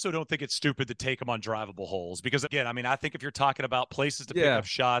I also don't think it's stupid to take them on drivable holes because, again, I mean, I think if you're talking about places to pick up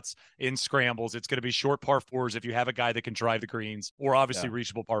shots in scrambles, it's going to be short par 4s if you have a guy that can drive the greens, or obviously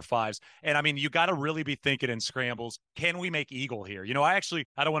reachable par 5s. And, I mean, you got to really be thinking in scrambles, can we make eagle here? I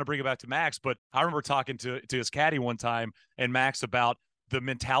don't want to bring it back to Max, but I remember talking to his caddy one time and Max about the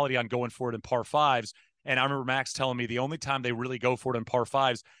mentality on going for it in par 5s. And I remember Max telling me the only time they really go for it in par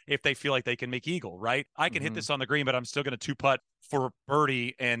 5s if they feel like they can make eagle, right? I can hit this on the green, but I'm still going to 2-putt for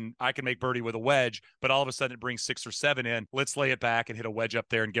birdie, and I can make birdie with a wedge, but all of a sudden it brings 6 or 7 in. Let's lay it back and hit a wedge up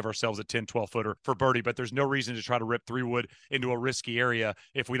there and give ourselves a 10, 12-footer for birdie. But there's no reason to try to rip 3-wood into a risky area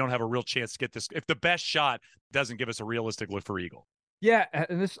if we don't have a real chance to get this, if the best shot doesn't give us a realistic look for eagle. Yeah,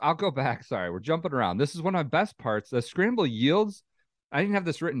 and I'll go back. Sorry, we're jumping around. This is one of my best parts. The scramble yields, I didn't have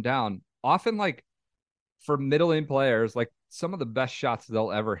this written down, often like for middling players, like some of the best shots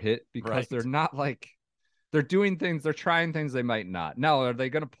they'll ever hit because they're not like, they're doing things, they're trying things they might not. Now, are they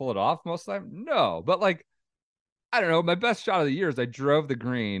going to pull it off most of the time? No, but like, I don't know. My best shot of the year is I drove the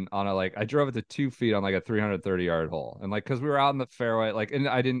green on I drove it to 2 feet on like a 330-yard hole. And like, cause we were out in the fairway, like, and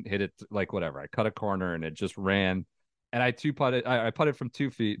I didn't hit it like whatever. I cut a corner and it just ran, and I putted from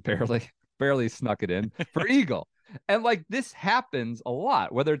 2 feet, barely snuck it in for eagle. And like this happens a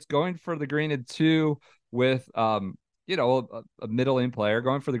lot, whether it's going for the green in two with a middle lane player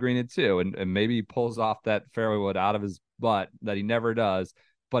going for the green in two, and maybe he pulls off that fairway wood out of his butt that he never does,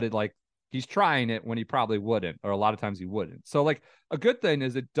 but it like he's trying it when he probably wouldn't, or a lot of times he wouldn't. So like a good thing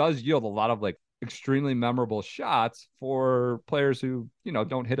is it does yield a lot of like extremely memorable shots for players who,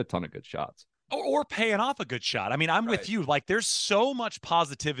 don't hit a ton of good shots. Or paying off a good shot. I mean, I'm with you. Like, there's so much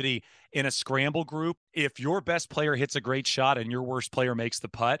positivity in a scramble group if your best player hits a great shot and your worst player makes the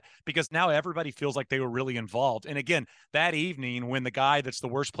putt, because now everybody feels like they were really involved. And again, that evening when the guy that's the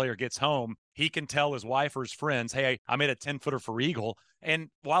worst player gets home, he can tell his wife or his friends, hey, I made a 10-footer for eagle. And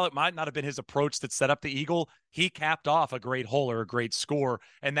while it might not have been his approach that set up the eagle, he capped off a great hole or a great score.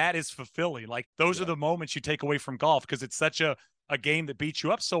 And that is fulfilling. Like, those are the moments you take away from golf, because it's such a game that beats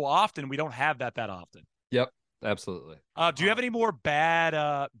you up so often. We don't have that often. Yep, absolutely. Do you have any more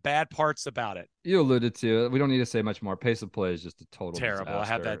bad parts about it? You alluded to it. We don't need to say much more. Pace of play is just a total terrible disaster. I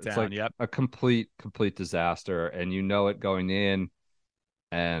have that down. It's like a complete disaster, and you know it going in,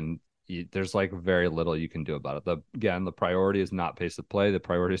 and there's like very little you can do about it. The priority is not pace of play. The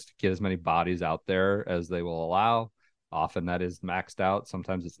priority is to get as many bodies out there as they will allow. Often that is maxed out.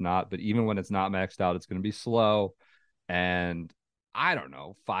 Sometimes it's not, but even when it's not maxed out, it's going to be slow. And I don't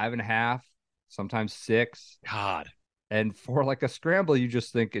know, 5.5, sometimes 6. God. And for like a scramble, you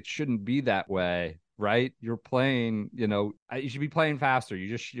just think it shouldn't be that way, right? You're playing, you should be playing faster.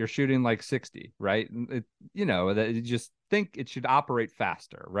 You're shooting like 60, right? That you just think it should operate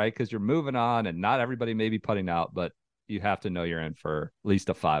faster, right? Because you're moving on, and not everybody may be putting out, but you have to know you're in for at least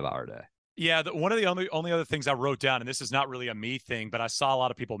a 5-hour day. Yeah, one of the only other things I wrote down, and this is not really a me thing, but I saw a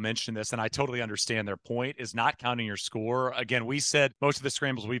lot of people mention this, and I totally understand their point, is not counting your score. Again, we said most of the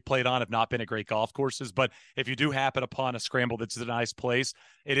scrambles we've played on have not been at great golf courses, but if you do happen upon a scramble that's a nice place,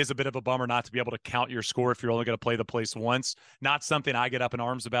 it is a bit of a bummer not to be able to count your score if you're only going to play the place once. Not something I get up in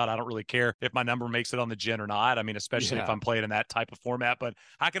arms about. I don't really care if my number makes it on the gen or not. I mean, especially if I'm playing in that type of format, but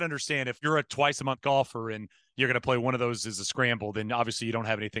I can understand if you're a twice-a-month golfer and you're going to play one of those as a scramble, then obviously you don't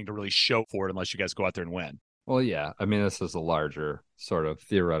have anything to really show for it unless you guys go out there and win. Well, yeah. I mean, this is a larger sort of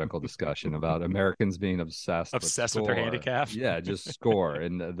theoretical discussion about Americans being obsessed with their handicap. Yeah, just score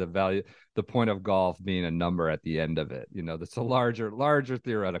and the value, the point of golf being a number at the end of it. That's a larger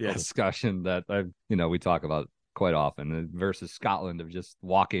theoretical discussion that we talk about quite often, versus Scotland of just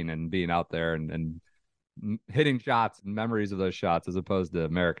walking and being out there and hitting shots and memories of those shots, as opposed to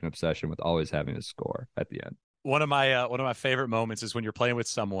American obsession with always having a score at the end. One of my favorite moments is when you're playing with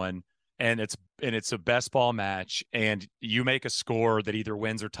someone and it's a best ball match and you make a score that either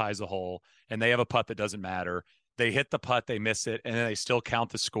wins or ties a hole, and they have a putt that doesn't matter. They hit the putt, they miss it, and then they still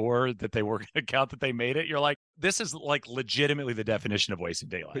count the score that they were going to count that they made it. You're like, this is like legitimately the definition of wasting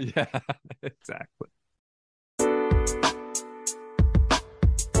daylight. Yeah, exactly.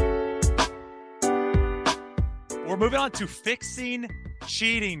 We're moving on to fixing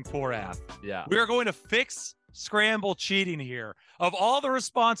cheating, Porath. Yeah. We are going to fix scramble cheating here. Of all the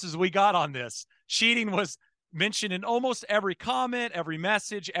responses we got on this, cheating was mentioned in almost every comment, every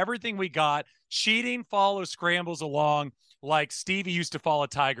message, everything we got. Cheating follows scrambles along like Stevie used to follow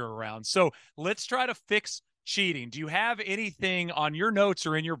Tiger around. So let's try to fix cheating. Do you have anything on your notes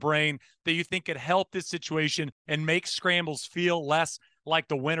or in your brain that you think could help this situation and make scrambles feel less like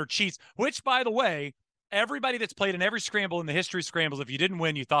the winner cheats? Which, by the way, everybody that's played in every scramble in the history of scrambles, if you didn't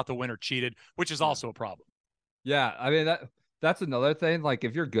win, you thought the winner cheated, which is also a problem. Yeah, I mean, that's another thing. Like,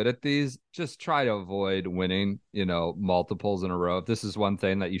 if you're good at these, just try to avoid winning, multiples in a row. If this is one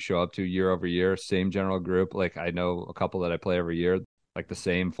thing that you show up to year over year, same general group. Like, I know a couple that I play every year, like the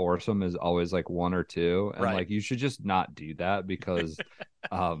same foursome is always like 1 or 2. And like, you should just not do that because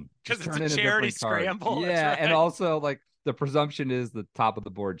it's a charity scramble. Yeah. Right. And also, like, the presumption is the top of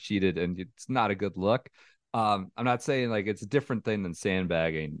the board cheated, and it's not a good look. I'm not saying like it's a different thing than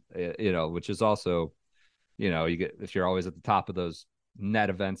sandbagging, which is also, you get, if you're always at the top of those net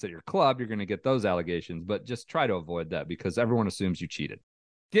events at your club, you're going to get those allegations, but just try to avoid that because everyone assumes you cheated.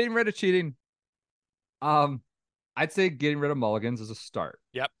 Getting rid of cheating. I'd say getting rid of mulligans is a start.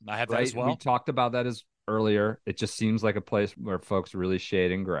 Yep. I have that as well. We talked about that as earlier. It just seems like a place where folks really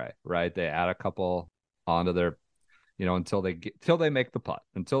shade in gray, right? They add a couple onto their, until they make the putt,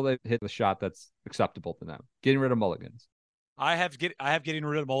 until they hit the shot that's acceptable to them. Getting rid of mulligans. I have getting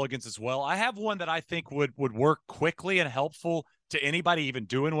rid of mulligans as well. I have one that I think would work quickly and helpful to anybody even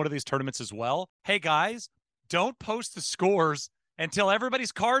doing one of these tournaments as well. Hey guys, don't post the scores until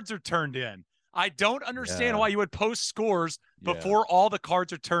everybody's cards are turned in. I don't understand why you would post scores before all the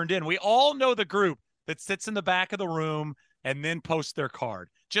cards are turned in. We all know the group that sits in the back of the room and then post their card.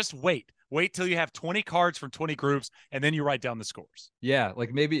 Just wait. Wait till you have 20 cards from 20 groups, and then you write down the scores. Yeah,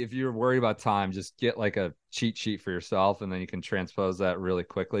 like maybe if you're worried about time, just get like a cheat sheet for yourself, and then you can transpose that really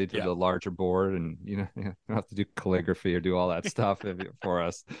quickly to the larger board, and you don't have to do calligraphy or do all that stuff for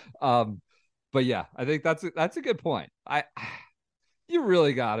us. But yeah, I think that's a good point. You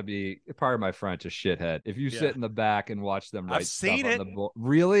really got to be, part of my French, a shithead if you sit in the back and watch them write stuff on the board.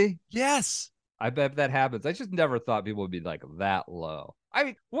 Really? Yes. I bet that happens. I just never thought people would be like that low. I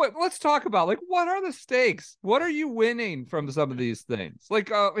mean, let's talk about, like, what are the stakes? What are you winning from some of these things? Like,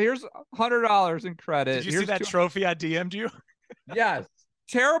 here's $100 in credit. Did you see that trophy I DM'd you? Yes.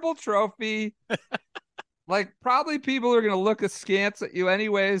 Terrible trophy. Like, probably people are going to look askance at you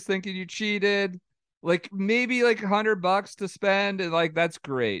anyways, thinking you cheated. Like, maybe like $100 to spend, and like, that's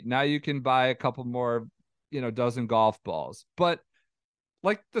great. Now you can buy a couple more, dozen golf balls. But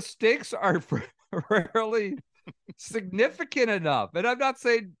like, the stakes are rarely significant enough. And I'm not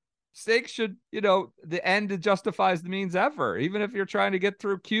saying stakes should, the end justifies the means ever, even if you're trying to get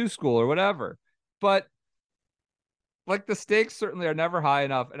through Q school or whatever. But like, the stakes certainly are never high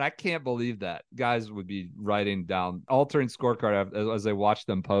enough. And I can't believe that guys would be writing down, altering scorecard as they watch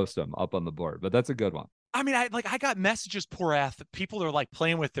them post them up on the board. But that's a good one. I mean, I got messages, Porath, people are like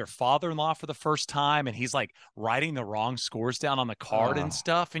playing with their father-in-law for the first time, and he's like writing the wrong scores down on the card and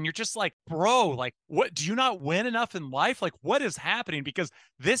stuff. And you're just like, bro, like, what, do you not win enough in life? Like, what is happening? Because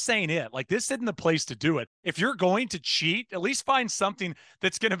this ain't it. Like, this isn't the place to do it. If you're going to cheat, at least find something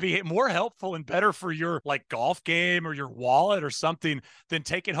that's going to be more helpful and better for your like golf game or your wallet or something than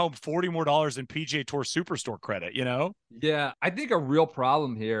taking home $40 more in PGA Tour Superstore credit, Yeah, I think a real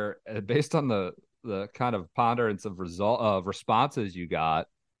problem here, based on the kind of ponderance of responses you got,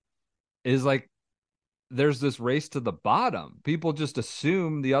 is like, there's this race to the bottom. People just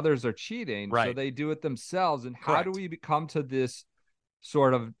assume the others are cheating, so they do it themselves. And how do we come to this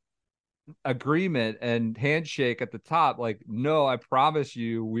sort of agreement and handshake at the top? Like, no, I promise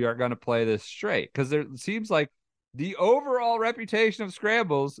you, we are going to play this straight. Because there seems like the overall reputation of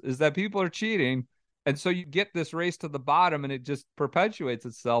scrambles is that people are cheating. And so you get this race to the bottom, and it just perpetuates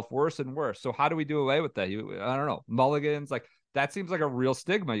itself worse and worse. So how do we do away with that? I don't know. Mulligans, like, that seems like a real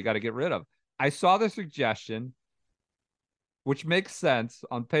stigma you got to get rid of. I saw the suggestion, which makes sense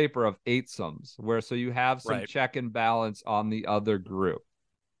on paper, of eightsomes, where so you have some check and balance on the other group.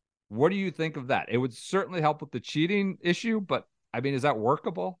 What do you think of that? It would certainly help with the cheating issue, but I mean, is that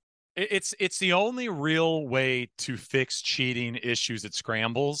workable? It's the only real way to fix cheating issues at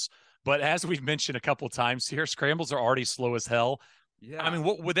scrambles. But as we've mentioned a couple of times here, scrambles are already slow as hell. Yeah. I mean,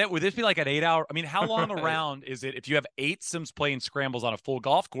 what would this be, like an 8-hour? I mean, how long around is it if you have 8 sims playing scrambles on a full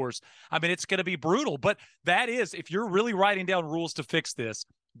golf course? I mean, it's going to be brutal. But that is, if you're really writing down rules to fix this,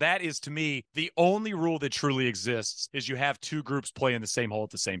 that is, to me, the only rule that truly exists is you have 2 groups playing the same hole at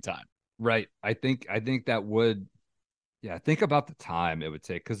the same time. Right. I think that would. Yeah, think about the time it would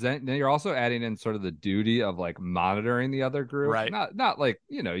take, because then you're also adding in sort of the duty of like monitoring the other group. Right. Not like,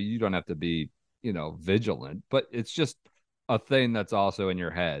 you don't have to be, vigilant, but it's just a thing that's also in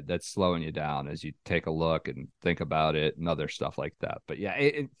your head that's slowing you down as you take a look and think about it and other stuff like that. But yeah,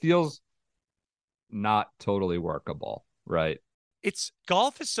 it feels not totally workable, right?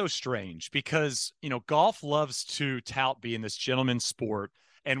 Golf is so strange because, golf loves to tout being this gentleman's sport,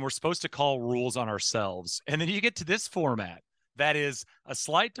 and we're supposed to call rules on ourselves. And then you get to this format that is a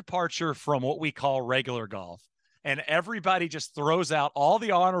slight departure from what we call regular golf. And everybody just throws out all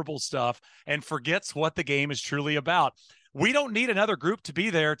the honorable stuff and forgets what the game is truly about. We don't need another group to be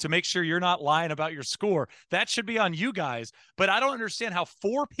there to make sure you're not lying about your score. That should be on you guys. But I don't understand how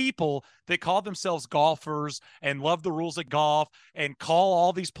 4 people that call themselves golfers and love the rules of golf and call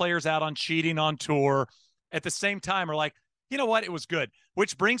all these players out on cheating on tour at the same time are like, you know what? It was good.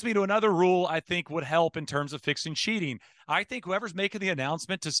 Which brings me to another rule I think would help in terms of fixing cheating. I think whoever's making the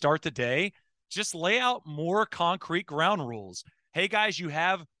announcement to start the day, just lay out more concrete ground rules. Hey guys, you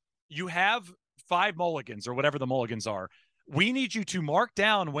have 5 mulligans or whatever the mulligans are. We need you to mark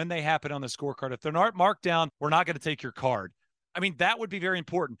down when they happen on the scorecard. If they're not marked down, we're not going to take your card. I mean, that would be very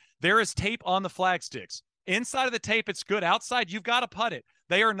important. There is tape on the flag sticks. Inside of the tape, it's good. Outside, you've got to putt it.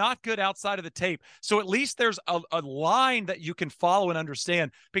 They are not good outside of the tape. So at least there's a line that you can follow and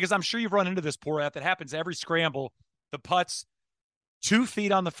understand, because I'm sure you've run into this, Porath. That happens every scramble. The putt's 2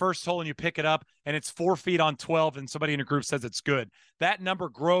 feet on the first hole and you pick it up, and it's 4 feet on 12, and somebody in your group says it's good. That number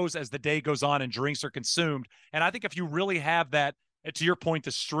grows as the day goes on and drinks are consumed. And I think if you really have that, to your point,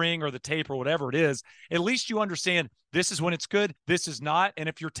 the string or the tape or whatever it is, at least you understand this is when it's good, this is not. And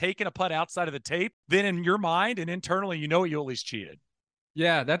if you're taking a putt outside of the tape, then in your mind and internally, you know you at least cheated.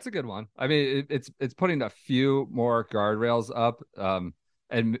 Yeah, that's a good one. I mean, it's putting a few more guardrails up.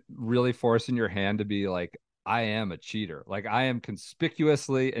 and really forcing your hand to be like, I am a cheater. Like I am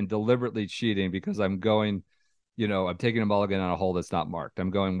conspicuously and deliberately cheating because I'm going, I'm taking a mulligan on a hole that's not marked.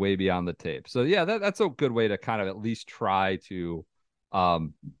 I'm going way beyond the tape. So yeah, that's a good way to kind of at least try to, I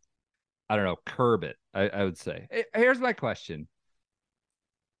don't know, curb it. I would say. Here's my question: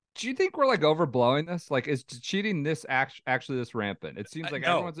 do you think we're like overblowing this? Like, is cheating this actually this rampant? It seems like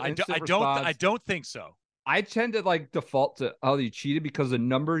No, everyone's instant response. I don't think so. I tend to like default to, oh, you cheated because the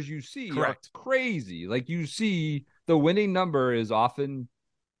numbers you see Correct. are crazy. Like you see the winning number is often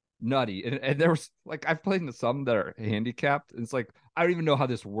nutty. And there was like, I've played in some that are handicapped. And it's like, I don't even know how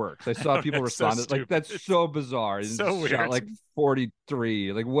this works. I saw people respond so like, that's so bizarre. And so weird. Shot like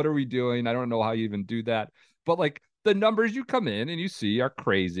 43. Like, what are we doing? I don't know how you even do that. But like the numbers you come in and you see are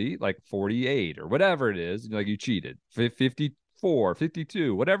crazy, like 48 or whatever it is. Like you cheated, 54,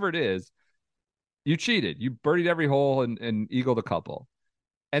 52, whatever it is. You cheated. You birdied every hole and eagled a couple.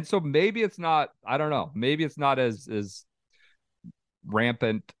 And so maybe it's not, I don't know, maybe it's not as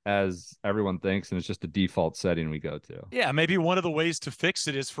rampant as everyone thinks, and it's just a default setting we go to. Yeah, maybe one of the ways to fix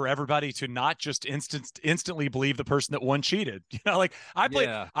it is for everybody to not just instantly believe the person that won cheated. Like I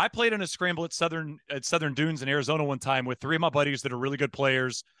played in a scramble at Southern Dunes in Arizona one time with 3 of my buddies that are really good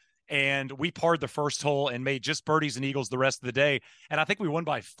players. And we parred the first hole and made just birdies and eagles the rest of the day. And I think we won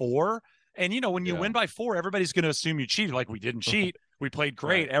by 4. And, when you win by 4, everybody's going to assume you cheated. Like, we didn't cheat. We played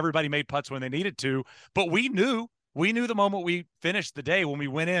great. Right. Everybody made putts when they needed to. But we knew the moment we finished the day when we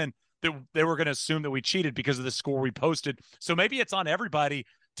went in that they were going to assume that we cheated because of the score we posted. So maybe it's on everybody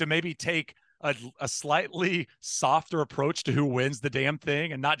to maybe take a slightly softer approach to who wins the damn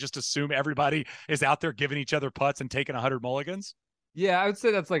thing and not just assume everybody is out there giving each other putts and taking 100 mulligans. Yeah, I would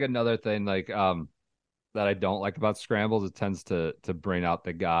say that's like another thing like that I don't like about scrambles. It tends to bring out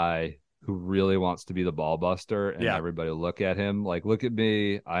the guy who really wants to be the ball buster, and everybody will look at him like, look at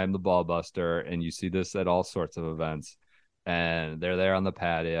me, I am the ball buster. And you see this at all sorts of events, and they're there on the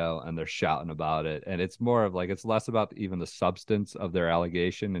patio and they're shouting about it. And it's more of like, it's less about even the substance of their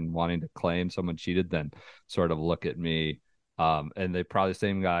allegation and wanting to claim someone cheated than sort of look at me. And they probably the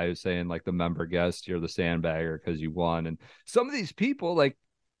same guy who's saying like the member guest, you're the sandbagger because you won. And some of these people like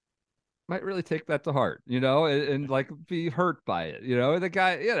might really take that to heart, and like be hurt by it, the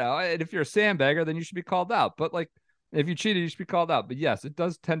guy, and if you're a sandbagger, then you should be called out. But like, if you cheated, you should be called out. But yes, it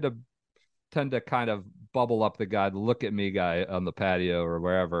does tend to kind of bubble up the guy, the look at me guy on the patio or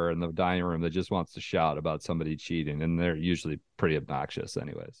wherever in the dining room that just wants to shout about somebody cheating. And they're usually pretty obnoxious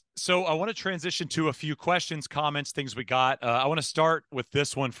anyways. So I want to transition to a few questions, comments, things we got. I want to start with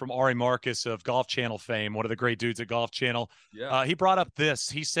this one from Ari Marcus of Golf Channel fame, one of the great dudes at Golf Channel. Yeah. He brought up this.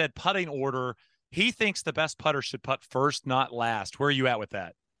 He said putting order. He thinks the best putter should putt first, not last. Where are you at with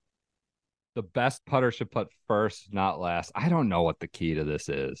that? The best putter should putt first, not last. I don't know what the key to this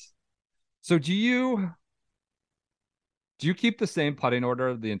is. So do you keep the same putting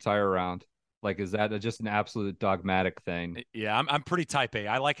order the entire round? Like, is that just an absolute dogmatic thing? Yeah, I'm pretty type A.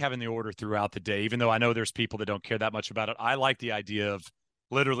 I like having the order throughout the day, even though I know there's people that don't care that much about it. I like the idea of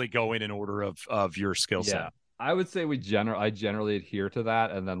literally going in order of your skill set. Yeah, I would say I generally adhere to that,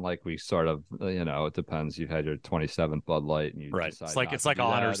 and then like we sort of, it depends. You've had your 27th Bud Light, and you right. It's like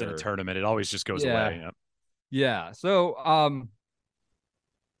honors in a tournament. It always just goes away. Yeah. So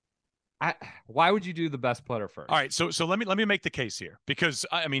why would you do the best putter first? All right, so let me make the case here, because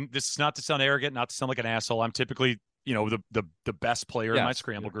I mean, this is not to sound arrogant, not to sound like an asshole. I'm typically, the best player in my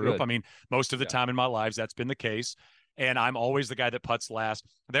scramble group. Good. I mean, most of the time in my lives, that's been the case, and I'm always the guy that putts last.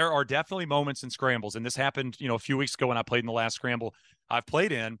 There are definitely moments in scrambles, and this happened, a few weeks ago when I played in the last scramble I've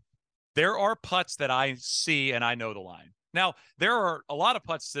played in. There are putts that I see and I know the line. Now, there are a lot of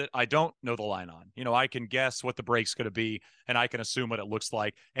putts that I don't know the line on. I can guess what the break's going to be, and I can assume what it looks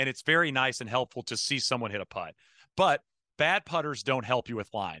like. And it's very nice and helpful to see someone hit a putt. But bad putters don't help you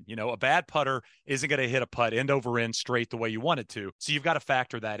with line. A bad putter isn't going to hit a putt end over end straight the way you want it to. So you've got to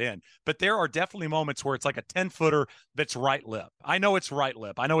factor that in. But there are definitely moments where it's like a 10-footer that's right lip. I know it's right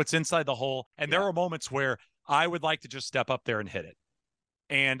lip. I know it's inside the hole. And there are moments where I would like to just step up there and hit it.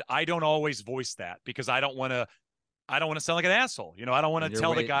 And I don't always voice that because I don't want to sound like an asshole. I don't want to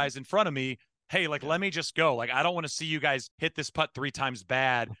tell the guys in front of me, hey, let me just go. Like, I don't want to see you guys hit this putt 3 times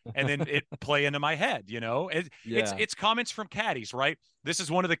bad and then it play into my head. It's comments from caddies, right? This is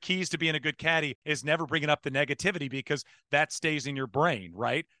one of the keys to being a good caddy is never bringing up the negativity because that stays in your brain,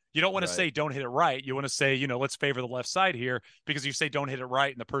 right? You don't want to say don't hit it right. You want to say, let's favor the left side here, because you say don't hit it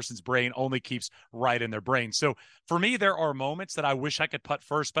right and the person's brain only keeps right in their brain. So for me, there are moments that I wish I could putt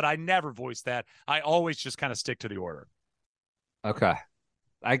first, but I never voice that. I always just kind of stick to the order. Okay.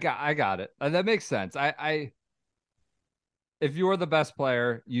 I got it. That makes sense. I if you're the best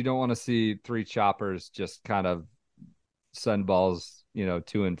player, you don't want to see three choppers just kind of send balls,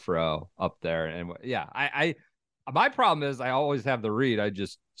 to and fro up there. And yeah, my problem is I always have the read. I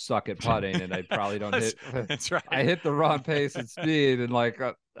just suck at putting, and I probably don't hit. That's right. I hit the wrong pace and speed, and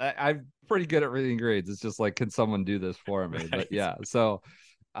I'm pretty good at reading grades. It's just like, can someone do this for me? Right. But yeah, so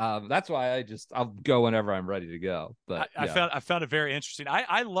that's why I'll go whenever I'm ready to go. But I found it very interesting.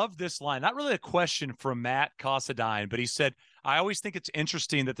 I love this line. Not really a question from Matt Casadine, but he said, I always think it's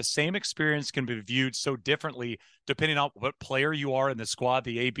interesting that the same experience can be viewed so differently depending on what player you are in the squad,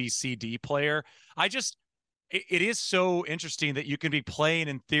 the A, B, C, D player. It is so interesting that you can be playing,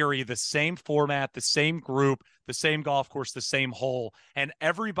 in theory, the same format, the same group, the same golf course, the same hole, and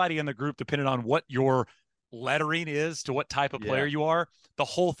everybody in the group, depending on what your lettering is to what type of player you are, the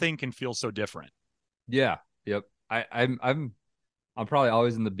whole thing can feel so different. Yeah. Yep. I'm probably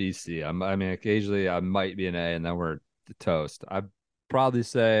always in the BC. I mean, occasionally I might be an A, and then we're the toast. I'd probably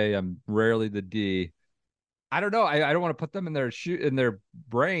say I'm rarely the D. I don't know. I don't want to put them in their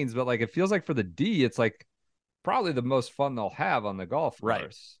brains, but like, it feels like for the D, it's like probably the most fun they'll have on the golf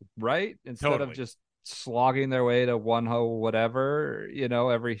course, right? Instead of just slogging their way to one hole, whatever,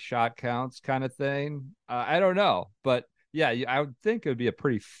 every shot counts kind of thing. I don't know, but yeah, I would think it would be a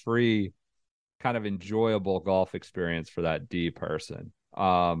pretty free, kind of enjoyable golf experience for that D person.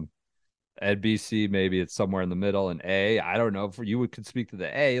 At BC, maybe it's somewhere in the middle. And A, I don't know. For you, could speak to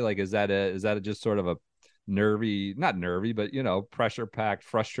the A. Like, is that just sort of a not nervy, but pressure packed,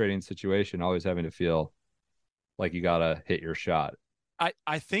 frustrating situation? Always having to feel like you gotta hit your shot.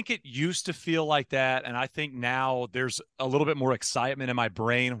 I think it used to feel like that, and I think now there's a little bit more excitement in my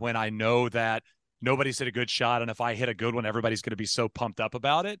brain when I know that nobody's hit a good shot, and if I hit a good one, everybody's going to be so pumped up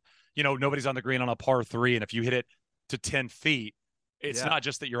about it. Nobody's on the green on a par 3, and if you hit it to 10 feet, it's not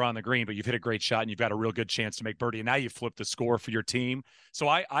just that you're on the green, but you've hit a great shot and you've got a real good chance to make birdie, and now you flip the score for your team. So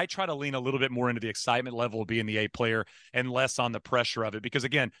I try to lean a little bit more into the excitement level of being the A player and less on the pressure of it, because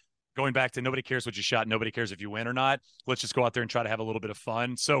again, going back to nobody cares what you shot, nobody cares if you win or not. Let's just go out there and try to have a little bit of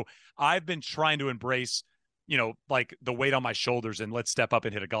fun. So I've been trying to embrace, like the weight on my shoulders and let's step up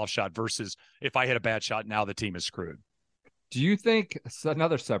and hit a golf shot versus if I hit a bad shot, now the team is screwed. Do you think,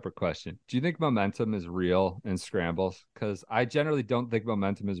 another separate question, do you think momentum is real in scrambles? Because I generally don't think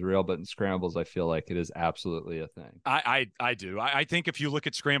momentum is real, but in scrambles, I feel like it is absolutely a thing. I do. I think if you look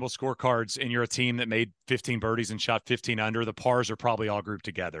at scramble scorecards and you're a team that made 15 birdies and shot 15 under, the pars are probably all grouped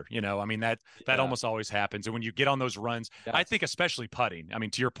together. I mean, that almost always happens. And when you get on those runs, I think especially putting, I mean,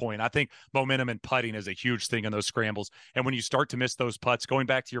 to your point, I think momentum and putting is a huge thing in those scrambles. And when you start to miss those putts, going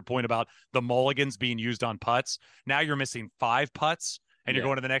back to your point about the mulligans being used on putts, now you're missing 5 putts and you're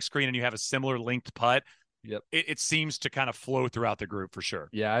going to the next screen and you have a similar linked putt. Yep. It seems to kind of flow throughout the group for sure.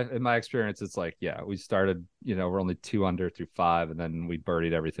 Yeah. In my experience, it's like, we started, we're only 2 under through 5, and then we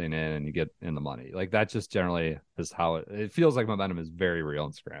birdied everything in and you get in the money. Like, that just generally is how it feels like momentum is very real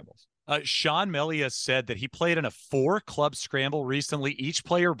in scrambles. Sean Melia said that he played in a 4-club scramble recently. Each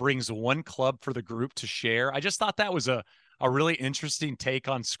player brings 1 club for the group to share. I just thought that was a really interesting take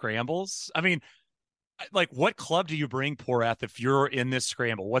on scrambles. I mean, like, what club do you bring, Porath, if you're in this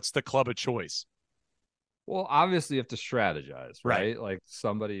scramble? What's the club of choice? Well, obviously you have to strategize, right? Like,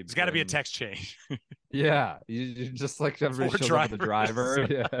 somebody, it's got to be a text change. Yeah, you just like everybody shows up with the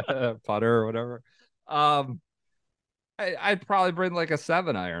driver, putter or whatever. I'd probably bring like a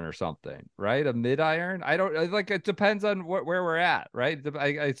 7-iron or something, right? A mid-iron. I don't like. It depends on where we're at, right?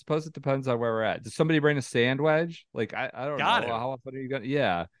 I suppose it depends on where we're at. Does somebody bring a sand wedge? Like, I don't know. How often are you gonna?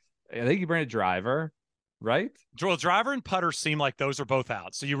 Yeah, I think you bring a driver. Right? Well, driver and putter seem like those are both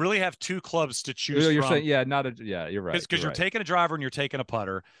out. So you really have 2 clubs to choose you're from. Saying, you're right. Because you're taking a driver and you're taking a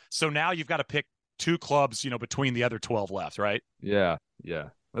putter. So now you've got to pick 2 clubs, between the other 12 left, right? Yeah.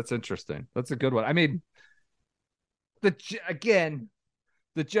 That's interesting. That's a good one. I mean, the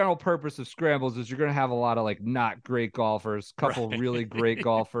general purpose of scrambles is you're going to have a lot of like not great golfers, couple really great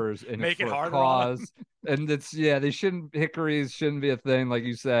golfers, and make it for harder a cause. And hickories shouldn't be a thing, like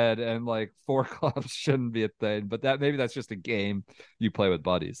you said, and like 4 clubs shouldn't be a thing. But maybe that's just a game you play with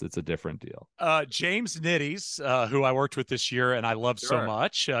buddies. It's a different deal. James Nitties, who I worked with this year and I love so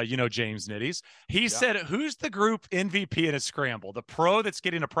much, James Nitties. He said, "Who's the group MVP in a scramble? The pro that's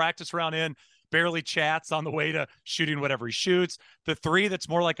getting a practice round in, barely chats on the way to shooting whatever he shoots, the 3 that's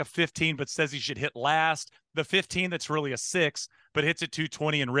more like a 15 but says he should hit last, the 15 that's really a 6 but hits at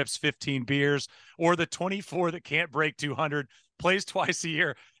 220 and rips 15 beers, or the 24 that can't break 200, plays twice a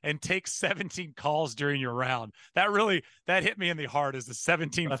year and takes 17 calls during your round." That hit me in the heart, as the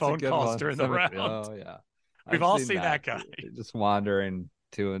 17 phone calls during the round. Oh yeah, we've all seen that guy just wandering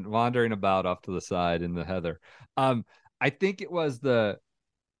about off to the side in the heather. I think it was the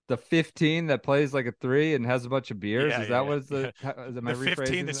 15 that plays like a 3 and has a bunch of beers. Yeah, Is yeah, that yeah. what's the? Am I The 15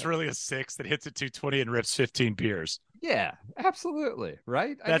 rephrasing that's that? really a 6 that hits at 220 and rips 15 beers. Yeah, absolutely.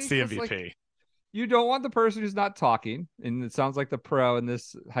 Right. I That's think the just like MVP. you don't want the person who's not talking, and it sounds like the pro in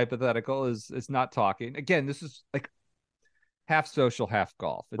this hypothetical is not talking. Again, this is like half social, half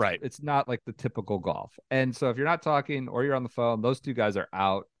golf. Right. It's not like the typical golf. And so if you're not talking or you're on the phone, those two guys are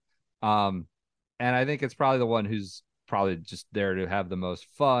out. Um, and I think it's probably the one who's probably just there to have the most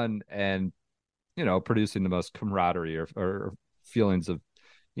fun and producing the most camaraderie or feelings of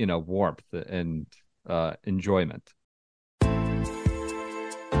warmth and enjoyment.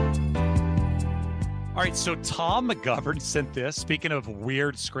 All right, so Tom McGovern sent this. Speaking of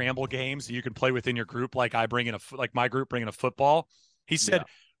weird scramble games you can play within your group, like my group bringing a football. He said,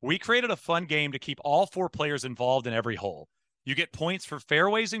 we created a fun game to keep all 4 players involved in every hole. You get points for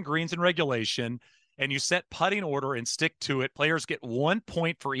fairways and greens in regulation, and you set putting order and stick to it. Players get 1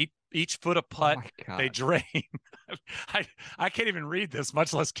 point for each foot of putt they drain. I can't even read this,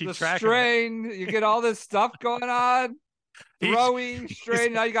 much less keep track strain. of it. You get all this stuff going on. Throwing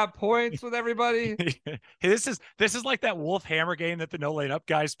strain. Now you got points with everybody. This is like that Wolf Hammer game that the No Lane Up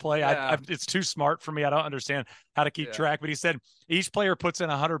guys play. Yeah. It's too smart for me. I don't understand how to keep track. But he said each player puts in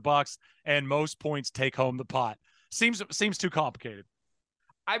 $100 and most points take home the pot. Seems too complicated.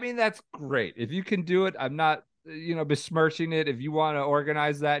 I mean, that's great. If you can do it, I'm not besmirching it. If you want to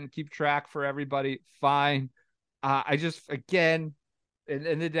organize that and keep track for everybody, fine. I just again,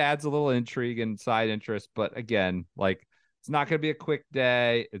 and it adds a little intrigue and side interest. But again, like, it's not going to be a quick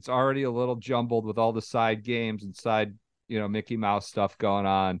day. It's already a little jumbled with all the side games and side, Mickey Mouse stuff going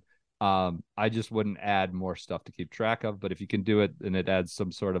on. I just wouldn't add more stuff to keep track of. But if you can do it and it adds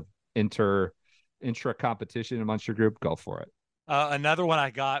some sort of intra competition amongst your group, go for it. Another one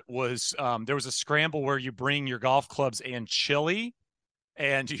I got was there was a scramble where you bring your golf clubs and chili,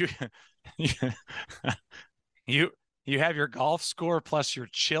 and you have your golf score plus your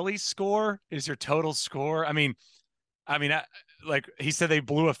chili score is your total score. I mean, like he said, they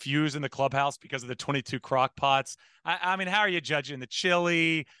blew a fuse in the clubhouse because of the 22 crock pots. I mean, how are you judging the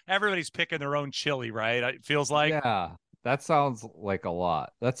chili? Everybody's picking their own chili, right? It feels like. Yeah, that sounds like a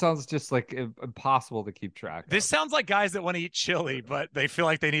lot. That sounds just like impossible to keep track of. This sounds like guys that want to eat chili, but they feel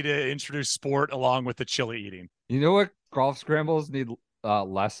like they need to introduce sport along with the chili eating. You know what golf scrambles need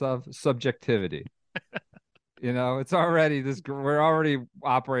less of? Subjectivity. It's already we're already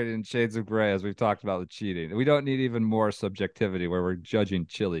operating in shades of gray, as we've talked about the cheating. We don't need even more subjectivity where we're judging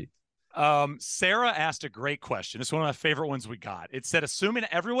chili. Sarah asked a great question. It's one of my favorite ones we got. It said, assuming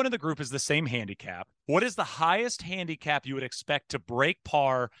everyone in the group is the same handicap, what is the highest handicap you would expect to break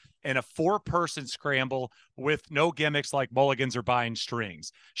par in a 4-person scramble with no gimmicks like mulligans or buying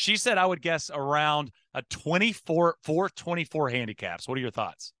strings? She said, I would guess around a 24 handicaps. What are your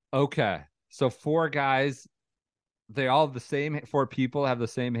thoughts? Okay. So 4 guys, they all have the same 4 people have the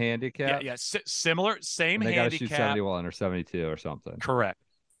same handicap. Yeah. Similar, same and they handicap. They got to shoot 71 or 72 or something.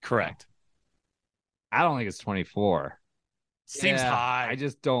 Correct. I don't think it's 24. Seems high. I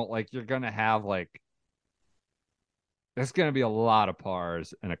just don't you're going to have there's going to be a lot of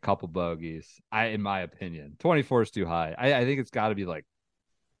pars and a couple bogeys. In my opinion, 24 is too high. I think it's got to be like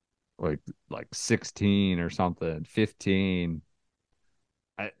 16 or something, 15.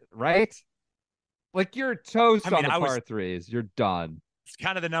 Right? Like, you're toast on the par 3s. You're done. It's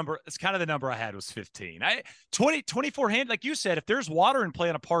kind of the number I had was 15. 24 hand, like you said, if there's water in play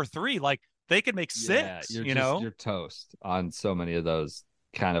on a par 3, like they could make 6, you're toast on so many of those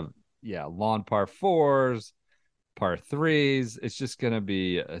kind of, lawn par 4s, par 3s. It's just going to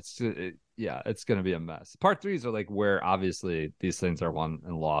be, it's going to be a mess. Par 3s are like where obviously these things are won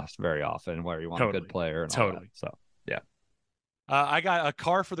and lost very often, where you want a good player. And all that. So, yeah. I got a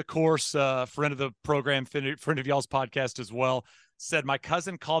car for the course, friend of the program, friend of y'all's podcast as well, said my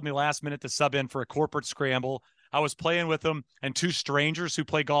cousin called me last minute to sub in for a corporate scramble. I was playing with him and 2 strangers who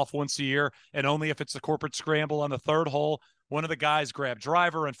play golf once a year, and only if it's a corporate scramble. On the 3rd hole, one of the guys grabbed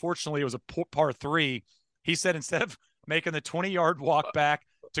driver. Unfortunately, it was a par 3. He said instead of making the 20-yard walk back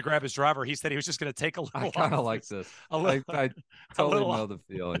to grab his driver, he said he was just going to take a little. I kind of like this. I totally know the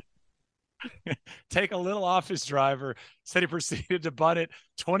feeling. Take a little off his driver. Said he proceeded to butt it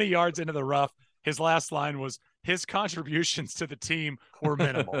 20 yards into the rough. His last line was, his contributions to the team were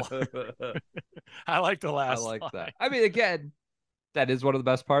minimal. I like the last line. That. I mean, again, that is one of the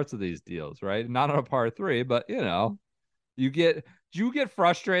best parts of these deals, right? Not on a par 3, but you get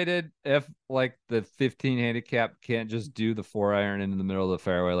frustrated if the 15 handicap can't just do the 4-iron into the middle of the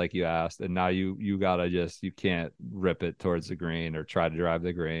fairway like you asked, and now you gotta you can't rip it towards the green or try to drive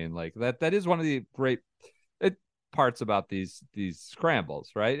the green. Like that is one of the great parts about these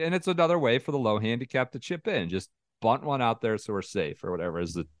scrambles, right? And it's another way for the low handicap to chip in. Just bunt one out there so we're safe, or whatever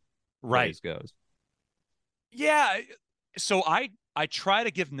as the phrase goes. Yeah. So I try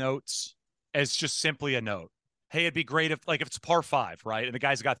to give notes as just simply a note. Hey, it'd be great if it's par 5, right? And the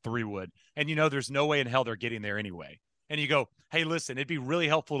guy's got 3 wood, and there's no way in hell they're getting there anyway. And you go, hey, listen, it'd be really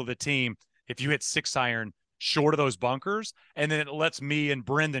helpful to the team if you hit 6-iron short of those bunkers, and then it lets me and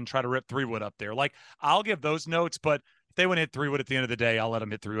Brendan try to rip 3 wood up there. Like, I'll give those notes, but if they want to hit 3 wood at the end of the day, I'll let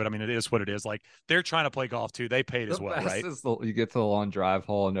them hit 3 wood. I mean, it is what it is. Like, they're trying to play golf too. They paid as well, right? You get to the long drive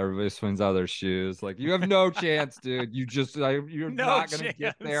hole and everybody swings out of their shoes. Like, you have no chance, dude. You're not going to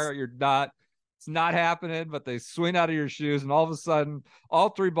get there. You're not. It's not happening, but they swing out of your shoes, and all of a sudden, all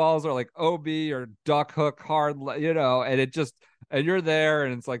 3 balls are like OB or duck hook hard, and it just, and you're there,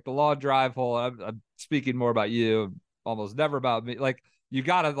 and it's like the long drive hole. I'm speaking more about you, almost never about me. Like, you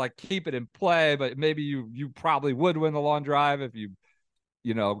got to like keep it in play, but maybe you probably would win the long drive if you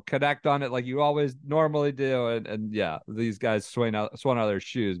connect on it like you always normally do. And yeah, these guys swung out of their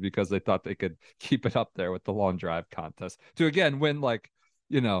shoes because they thought they could keep it up there with the long drive contest to again win like,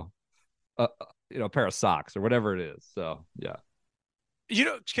 a pair of socks or whatever it is. So yeah.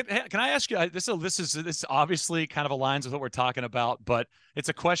 Can I ask you? This obviously kind of aligns with what we're talking about, but it's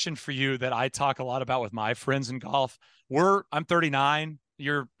a question for you that I talk a lot about with my friends in golf. I'm 39.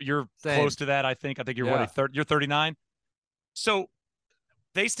 You're close to that. I think you're you're 39. So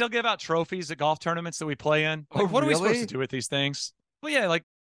they still give out trophies at golf tournaments that we play in. Like, what are we supposed to do with these things? Well, yeah, like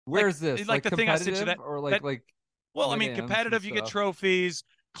where's this? Like the thing I sent you well, I mean, competitive. You get trophies.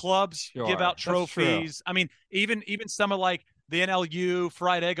 Clubs give out trophies. I mean, even some of like the NLU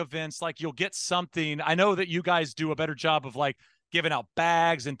fried egg events, like you'll get something. I know that you guys do a better job of like giving out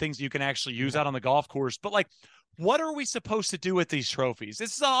bags and things you can actually use out on the golf course. But like, what are we supposed to do with these trophies?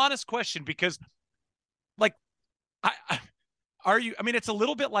 This is an honest question because, like, I mean, it's a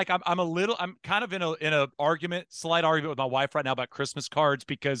little bit like I'm kind of in a slight argument with my wife right now about Christmas cards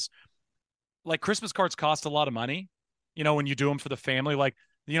because, like, Christmas cards cost a lot of money. When you do them for the family, like,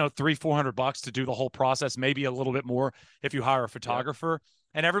 $300-400 to do the whole process, maybe a little bit more if you hire a photographer. Yep.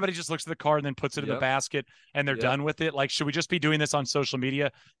 And everybody just looks at the card and then puts it in the basket and they're done with it. Like, should we just be doing this on social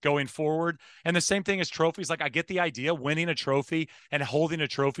media going forward? And the same thing as trophies. Like, I get the idea, winning a trophy and holding a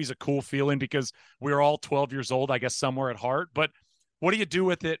trophy is a cool feeling because we're all 12 years old, I guess, somewhere at heart. But what do you do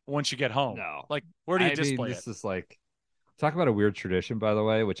with it once you get home? No. Like, where do you display it? This is like, talk about a weird tradition, by the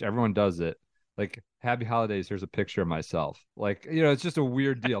way, which everyone does it. Like, happy holidays, here's a picture of myself. Like, it's just a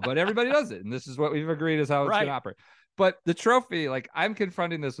weird deal, but everybody does it. And this is what we've agreed is how it's going to operate. But the trophy, like, I'm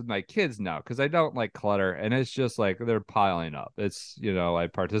confronting this with my kids now because I don't like clutter. And it's just like they're piling up. It's, I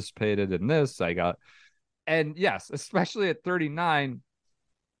participated in this. And yes, especially at 39,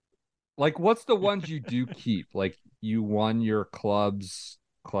 like, what's the ones you do keep? Like, you won your club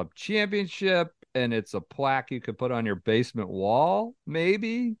championship and it's a plaque you could put on your basement wall,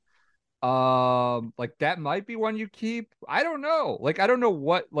 maybe. Like, that might be one you keep. I don't know. Like, I don't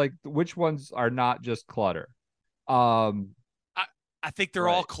know which ones are not just clutter. I think they're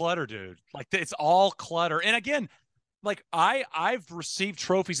all clutter, dude. Like, it's all clutter. And again, like, I've received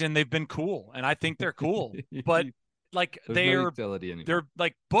trophies and they've been cool and I think they're cool, but like they're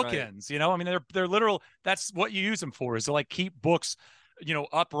like bookends, I mean, they're literal. That's what you use them for, is to like keep books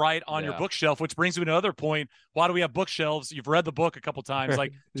upright on your bookshelf, which brings me to another point. Why do we have bookshelves? You've read the book a couple times.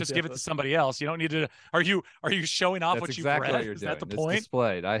 Like, just give it to somebody else. You don't need to. Are you showing off what you've read? What is that the point? It's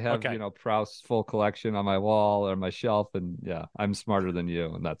displayed. I have, Proust's full collection on my wall or my shelf, and I'm smarter than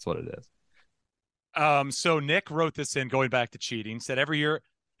you, and that's what it is. So Nick wrote this in, going back to cheating. He said,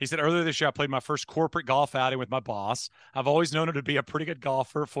 earlier this year, I played my first corporate golf outing with my boss. I've always known him to be a pretty good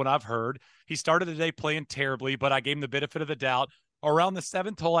golfer from what I've heard. He started the day playing terribly, but I gave him the benefit of the doubt. Around the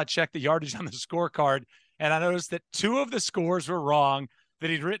 7th hole, I checked the yardage on the scorecard, and I noticed that 2 of the scores were wrong that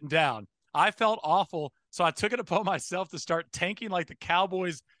he'd written down. I felt awful, so I took it upon myself to start tanking like the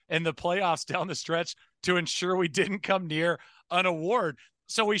Cowboys in the playoffs down the stretch to ensure we didn't come near an award.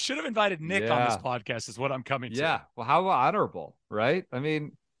 So we should have invited Nick on this podcast is what I'm coming to. Yeah, well, how honorable, right? I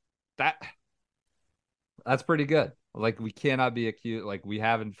mean, that's pretty good. Like, we cannot be accused. Like, we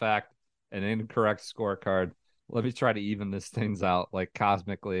have, in fact, an incorrect scorecard. Let me try to even this things out, like,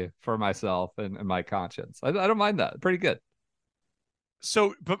 cosmically for myself and my conscience. I don't mind that. Pretty good.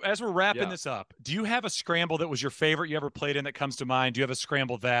 So, but as we're wrapping this up, do you have a scramble that was your favorite you ever played in that comes to mind? Do you have a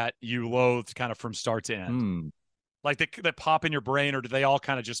scramble that you loathed kind of from start to end? Like that pop in your brain, or do they all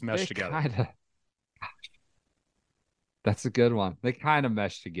kind of just mesh together? That's a good one. They kind of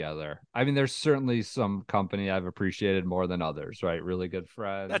mesh together. I mean, there's certainly some company I've appreciated more than others, right? Really good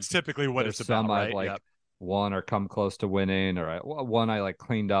friends. That's typically what it's about, right? won or come close to winning, or one I like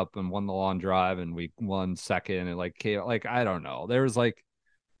cleaned up and won the long drive and we won second, and like I don't know. There was like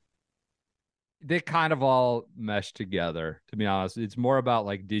they kind of all meshed together, to be honest. It's more about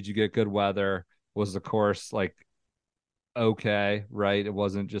like, did you get good weather? Was the course like okay, right? It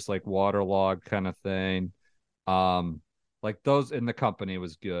wasn't just like waterlogged kind of thing. Like those in the company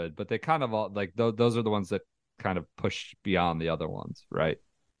was good, but they kind of all like those are the ones that kind of push beyond the other ones, right?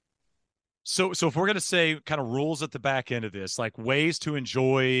 So if we're going to say kind of rules at the back end of this, like ways to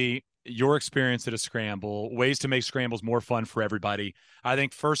enjoy your experience at a scramble, ways to make scrambles more fun for everybody, I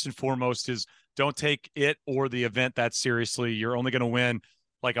think first and foremost is don't take it or the event that seriously. You're only going to win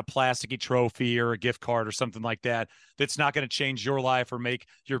like a plasticky trophy or a gift card or something like that. That's not going to change your life or make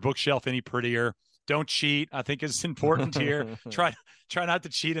your bookshelf any prettier. Don't cheat. I think is important here. Try not to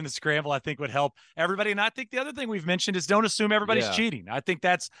cheat in the scramble. I think would help everybody. And I think the other thing we've mentioned is don't assume everybody's cheating. I think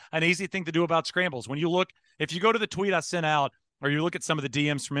that's an easy thing to do about scrambles. When you look, if you go to the tweet I sent out, or you look at some of the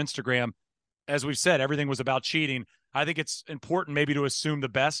DMs from Instagram, as we've said, everything was about cheating. I think it's important maybe to assume the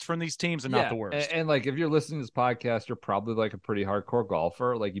best from these teams and not the worst. And like if you're listening to this podcast, you're probably like a pretty hardcore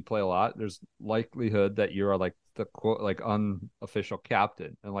golfer. Like you play a lot. There's likelihood that you are like the like unofficial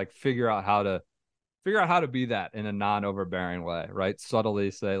captain, and like figure out how to be that in a non-overbearing way, right?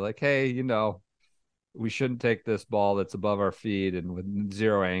 Subtly say like, hey, you know, we shouldn't take this ball that's above our feet and with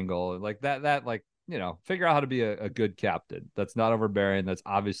zero angle, and like that like, you know, figure out how to be a good captain that's not overbearing, that's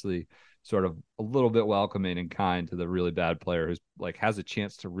obviously sort of a little bit welcoming and kind to the really bad player who's like has a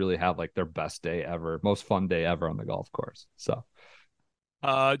chance to really have like their best day ever, most fun day ever on the golf course. So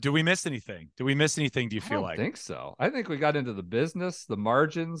do we miss anything? Do you feel like? I don't think so. I think we got into the business, the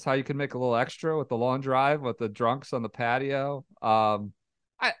margins, how you can make a little extra with the long drive, with the drunks on the patio.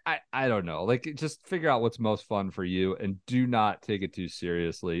 I don't know. Like just figure out what's most fun for you and do not take it too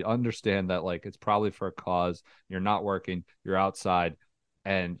seriously. Understand that like it's probably for a cause. You're not working, you're outside,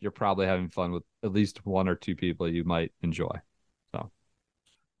 and you're probably having fun with at least one or two people you might enjoy. So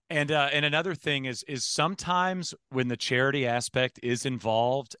And another thing is sometimes when the charity aspect is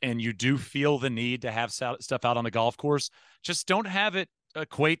involved and you do feel the need to have stuff out on the golf course, just don't have it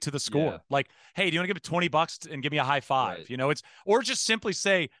equate to the score. Like, hey, do you want to give it $20 and give me a high five? Right. You know, or just simply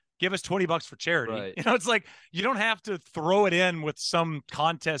say, give us $20 for charity. Right. You know, it's like you don't have to throw it in with some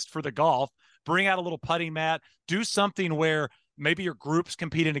contest for the golf. Bring out a little putting mat. Do something where maybe your group's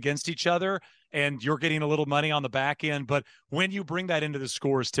competing against each other and you're getting a little money on the back end. But when you bring that into the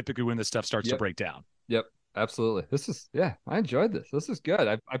scores, typically when this stuff starts to break down. Yep. Absolutely. This is, I enjoyed this. This is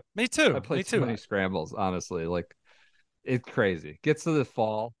good. Me too. I played too many scrambles, honestly. Like it's crazy. Gets to the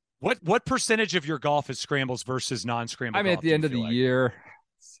fall. What percentage of your golf is scrambles versus non-scramble? I mean, at the end of the year,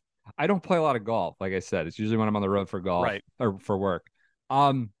 I don't play a lot of golf. Like I said, it's usually when I'm on the road for golf or for work.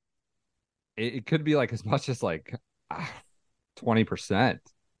 It could be like as much as like 20%.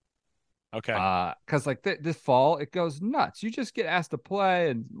 Okay. Because like this fall, it goes nuts. You just get asked to play,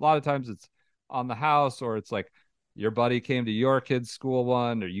 and a lot of times it's on the house, or it's like your buddy came to your kid's school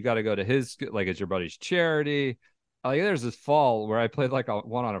one, or you got to go to his, like it's your buddy's charity. Like there's this fall where I played like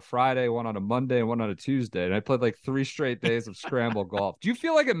one on a Friday, one on a Monday, and one on a Tuesday, and I played like 3 straight days of scramble golf. Do you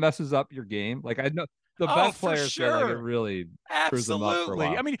feel like it messes up your game? Like I know the best players say like it really screws them up for a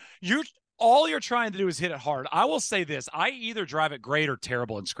while. I mean, all you're trying to do is hit it hard. I will say this. I either drive it great or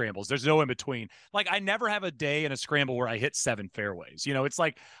terrible in scrambles. There's no in between. Like I never have a day in a scramble where I hit 7 fairways. You know, it's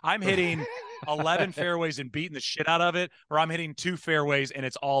like I'm hitting 11 fairways and beating the shit out of it, or I'm hitting 2 fairways and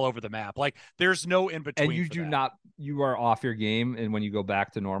it's all over the map. Like there's no in between. And you are off your game. And when you go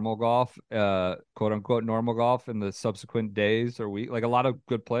back to normal golf, quote unquote, normal golf in the subsequent days or week, like a lot of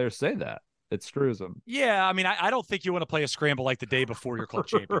good players say that. It screws them. Yeah, I mean, I don't think you want to play a scramble like the day before your club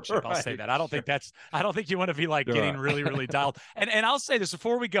championship. I'll say that. I don't think you want to be like getting really, really dialed. And I'll say this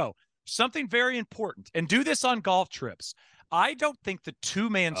before we go, something very important, and do this on golf trips. I don't think the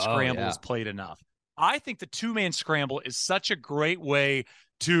 2-man scramble is played enough. I think the 2-man scramble is such a great way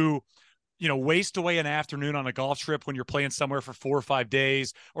to, you know, waste away an afternoon on a golf trip when you're playing somewhere for 4 or 5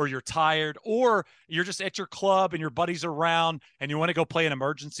 days, or you're tired, or you're just at your club and your buddies are around and you want to go play an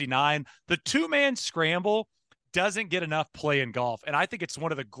emergency 9. The 2-man scramble doesn't get enough play in golf. And I think it's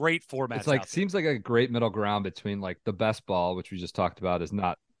one of the great formats. It's like, seems like a great middle ground between like the best ball, which we just talked about is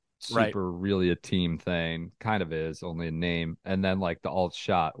not super really a team thing, kind of is only a name. And then like the alt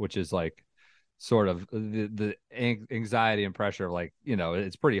shot, which is like, sort of the anxiety and pressure of like, you know,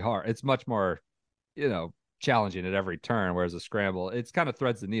 it's pretty hard. It's much more, you know, challenging at every turn, whereas a scramble, it's kind of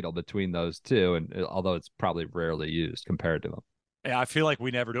threads the needle between those two. And although it's probably rarely used compared to them. Yeah, I feel like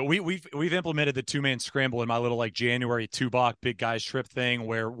we never do. We've implemented the 2-man scramble in my little like January two-block big guys trip thing,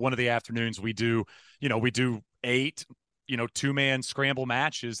 where one of the afternoons we do 8 2-man scramble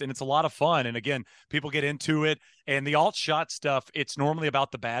matches, and it's a lot of fun. And again, people get into it, and the alt shot stuff, it's normally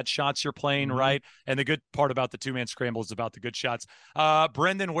about the bad shots you're playing, right? And the good part about the 2-man scramble is about the good shots.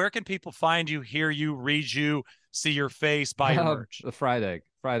 Brendan, where can people find you, hear you, read you, see your face, buy your merch? The Fried Egg.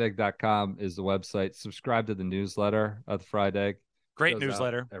 FriedEgg.com is the website. Subscribe to the newsletter of the Fried Egg. Great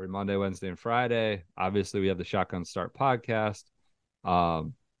newsletter every Monday, Wednesday, and Friday. Obviously, we have the Shotgun Start podcast.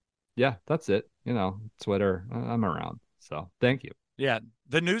 Yeah, that's it. Twitter, I'm around. So thank you. Yeah.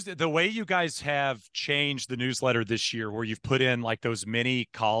 The way you guys have changed the newsletter this year, where you've put in like those mini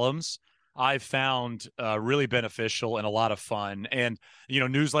columns, I've found really beneficial and a lot of fun. And,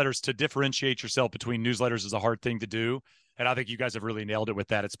 newsletters, to differentiate yourself between newsletters is a hard thing to do. And I think you guys have really nailed it with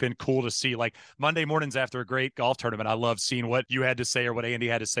that. It's been cool to see, like, Monday mornings after a great golf tournament. I love seeing what you had to say, or what Andy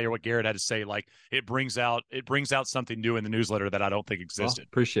had to say, or what Garrett had to say. Like, it brings out something new in the newsletter that I don't think existed. Well,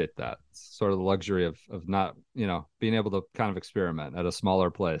 appreciate that. It's sort of the luxury of not, being able to kind of experiment at a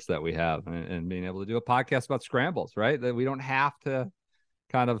smaller place that we have, and being able to do a podcast about scrambles, right? That we don't have to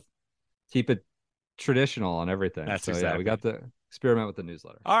kind of keep it traditional and everything. That's so exactly. Yeah, we got to experiment with the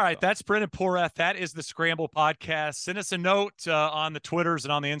newsletter. All right, that's Brendan Porath. That is the Scramble Podcast. Send us a note on the Twitters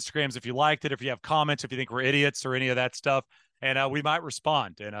and on the Instagrams if you liked it, if you have comments, if you think we're idiots or any of that stuff, and we might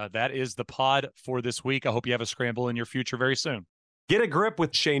respond. And that is the pod for this week. I hope you have a scramble in your future very soon. Get a Grip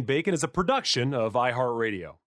with Shane Bacon is a production of iHeartRadio.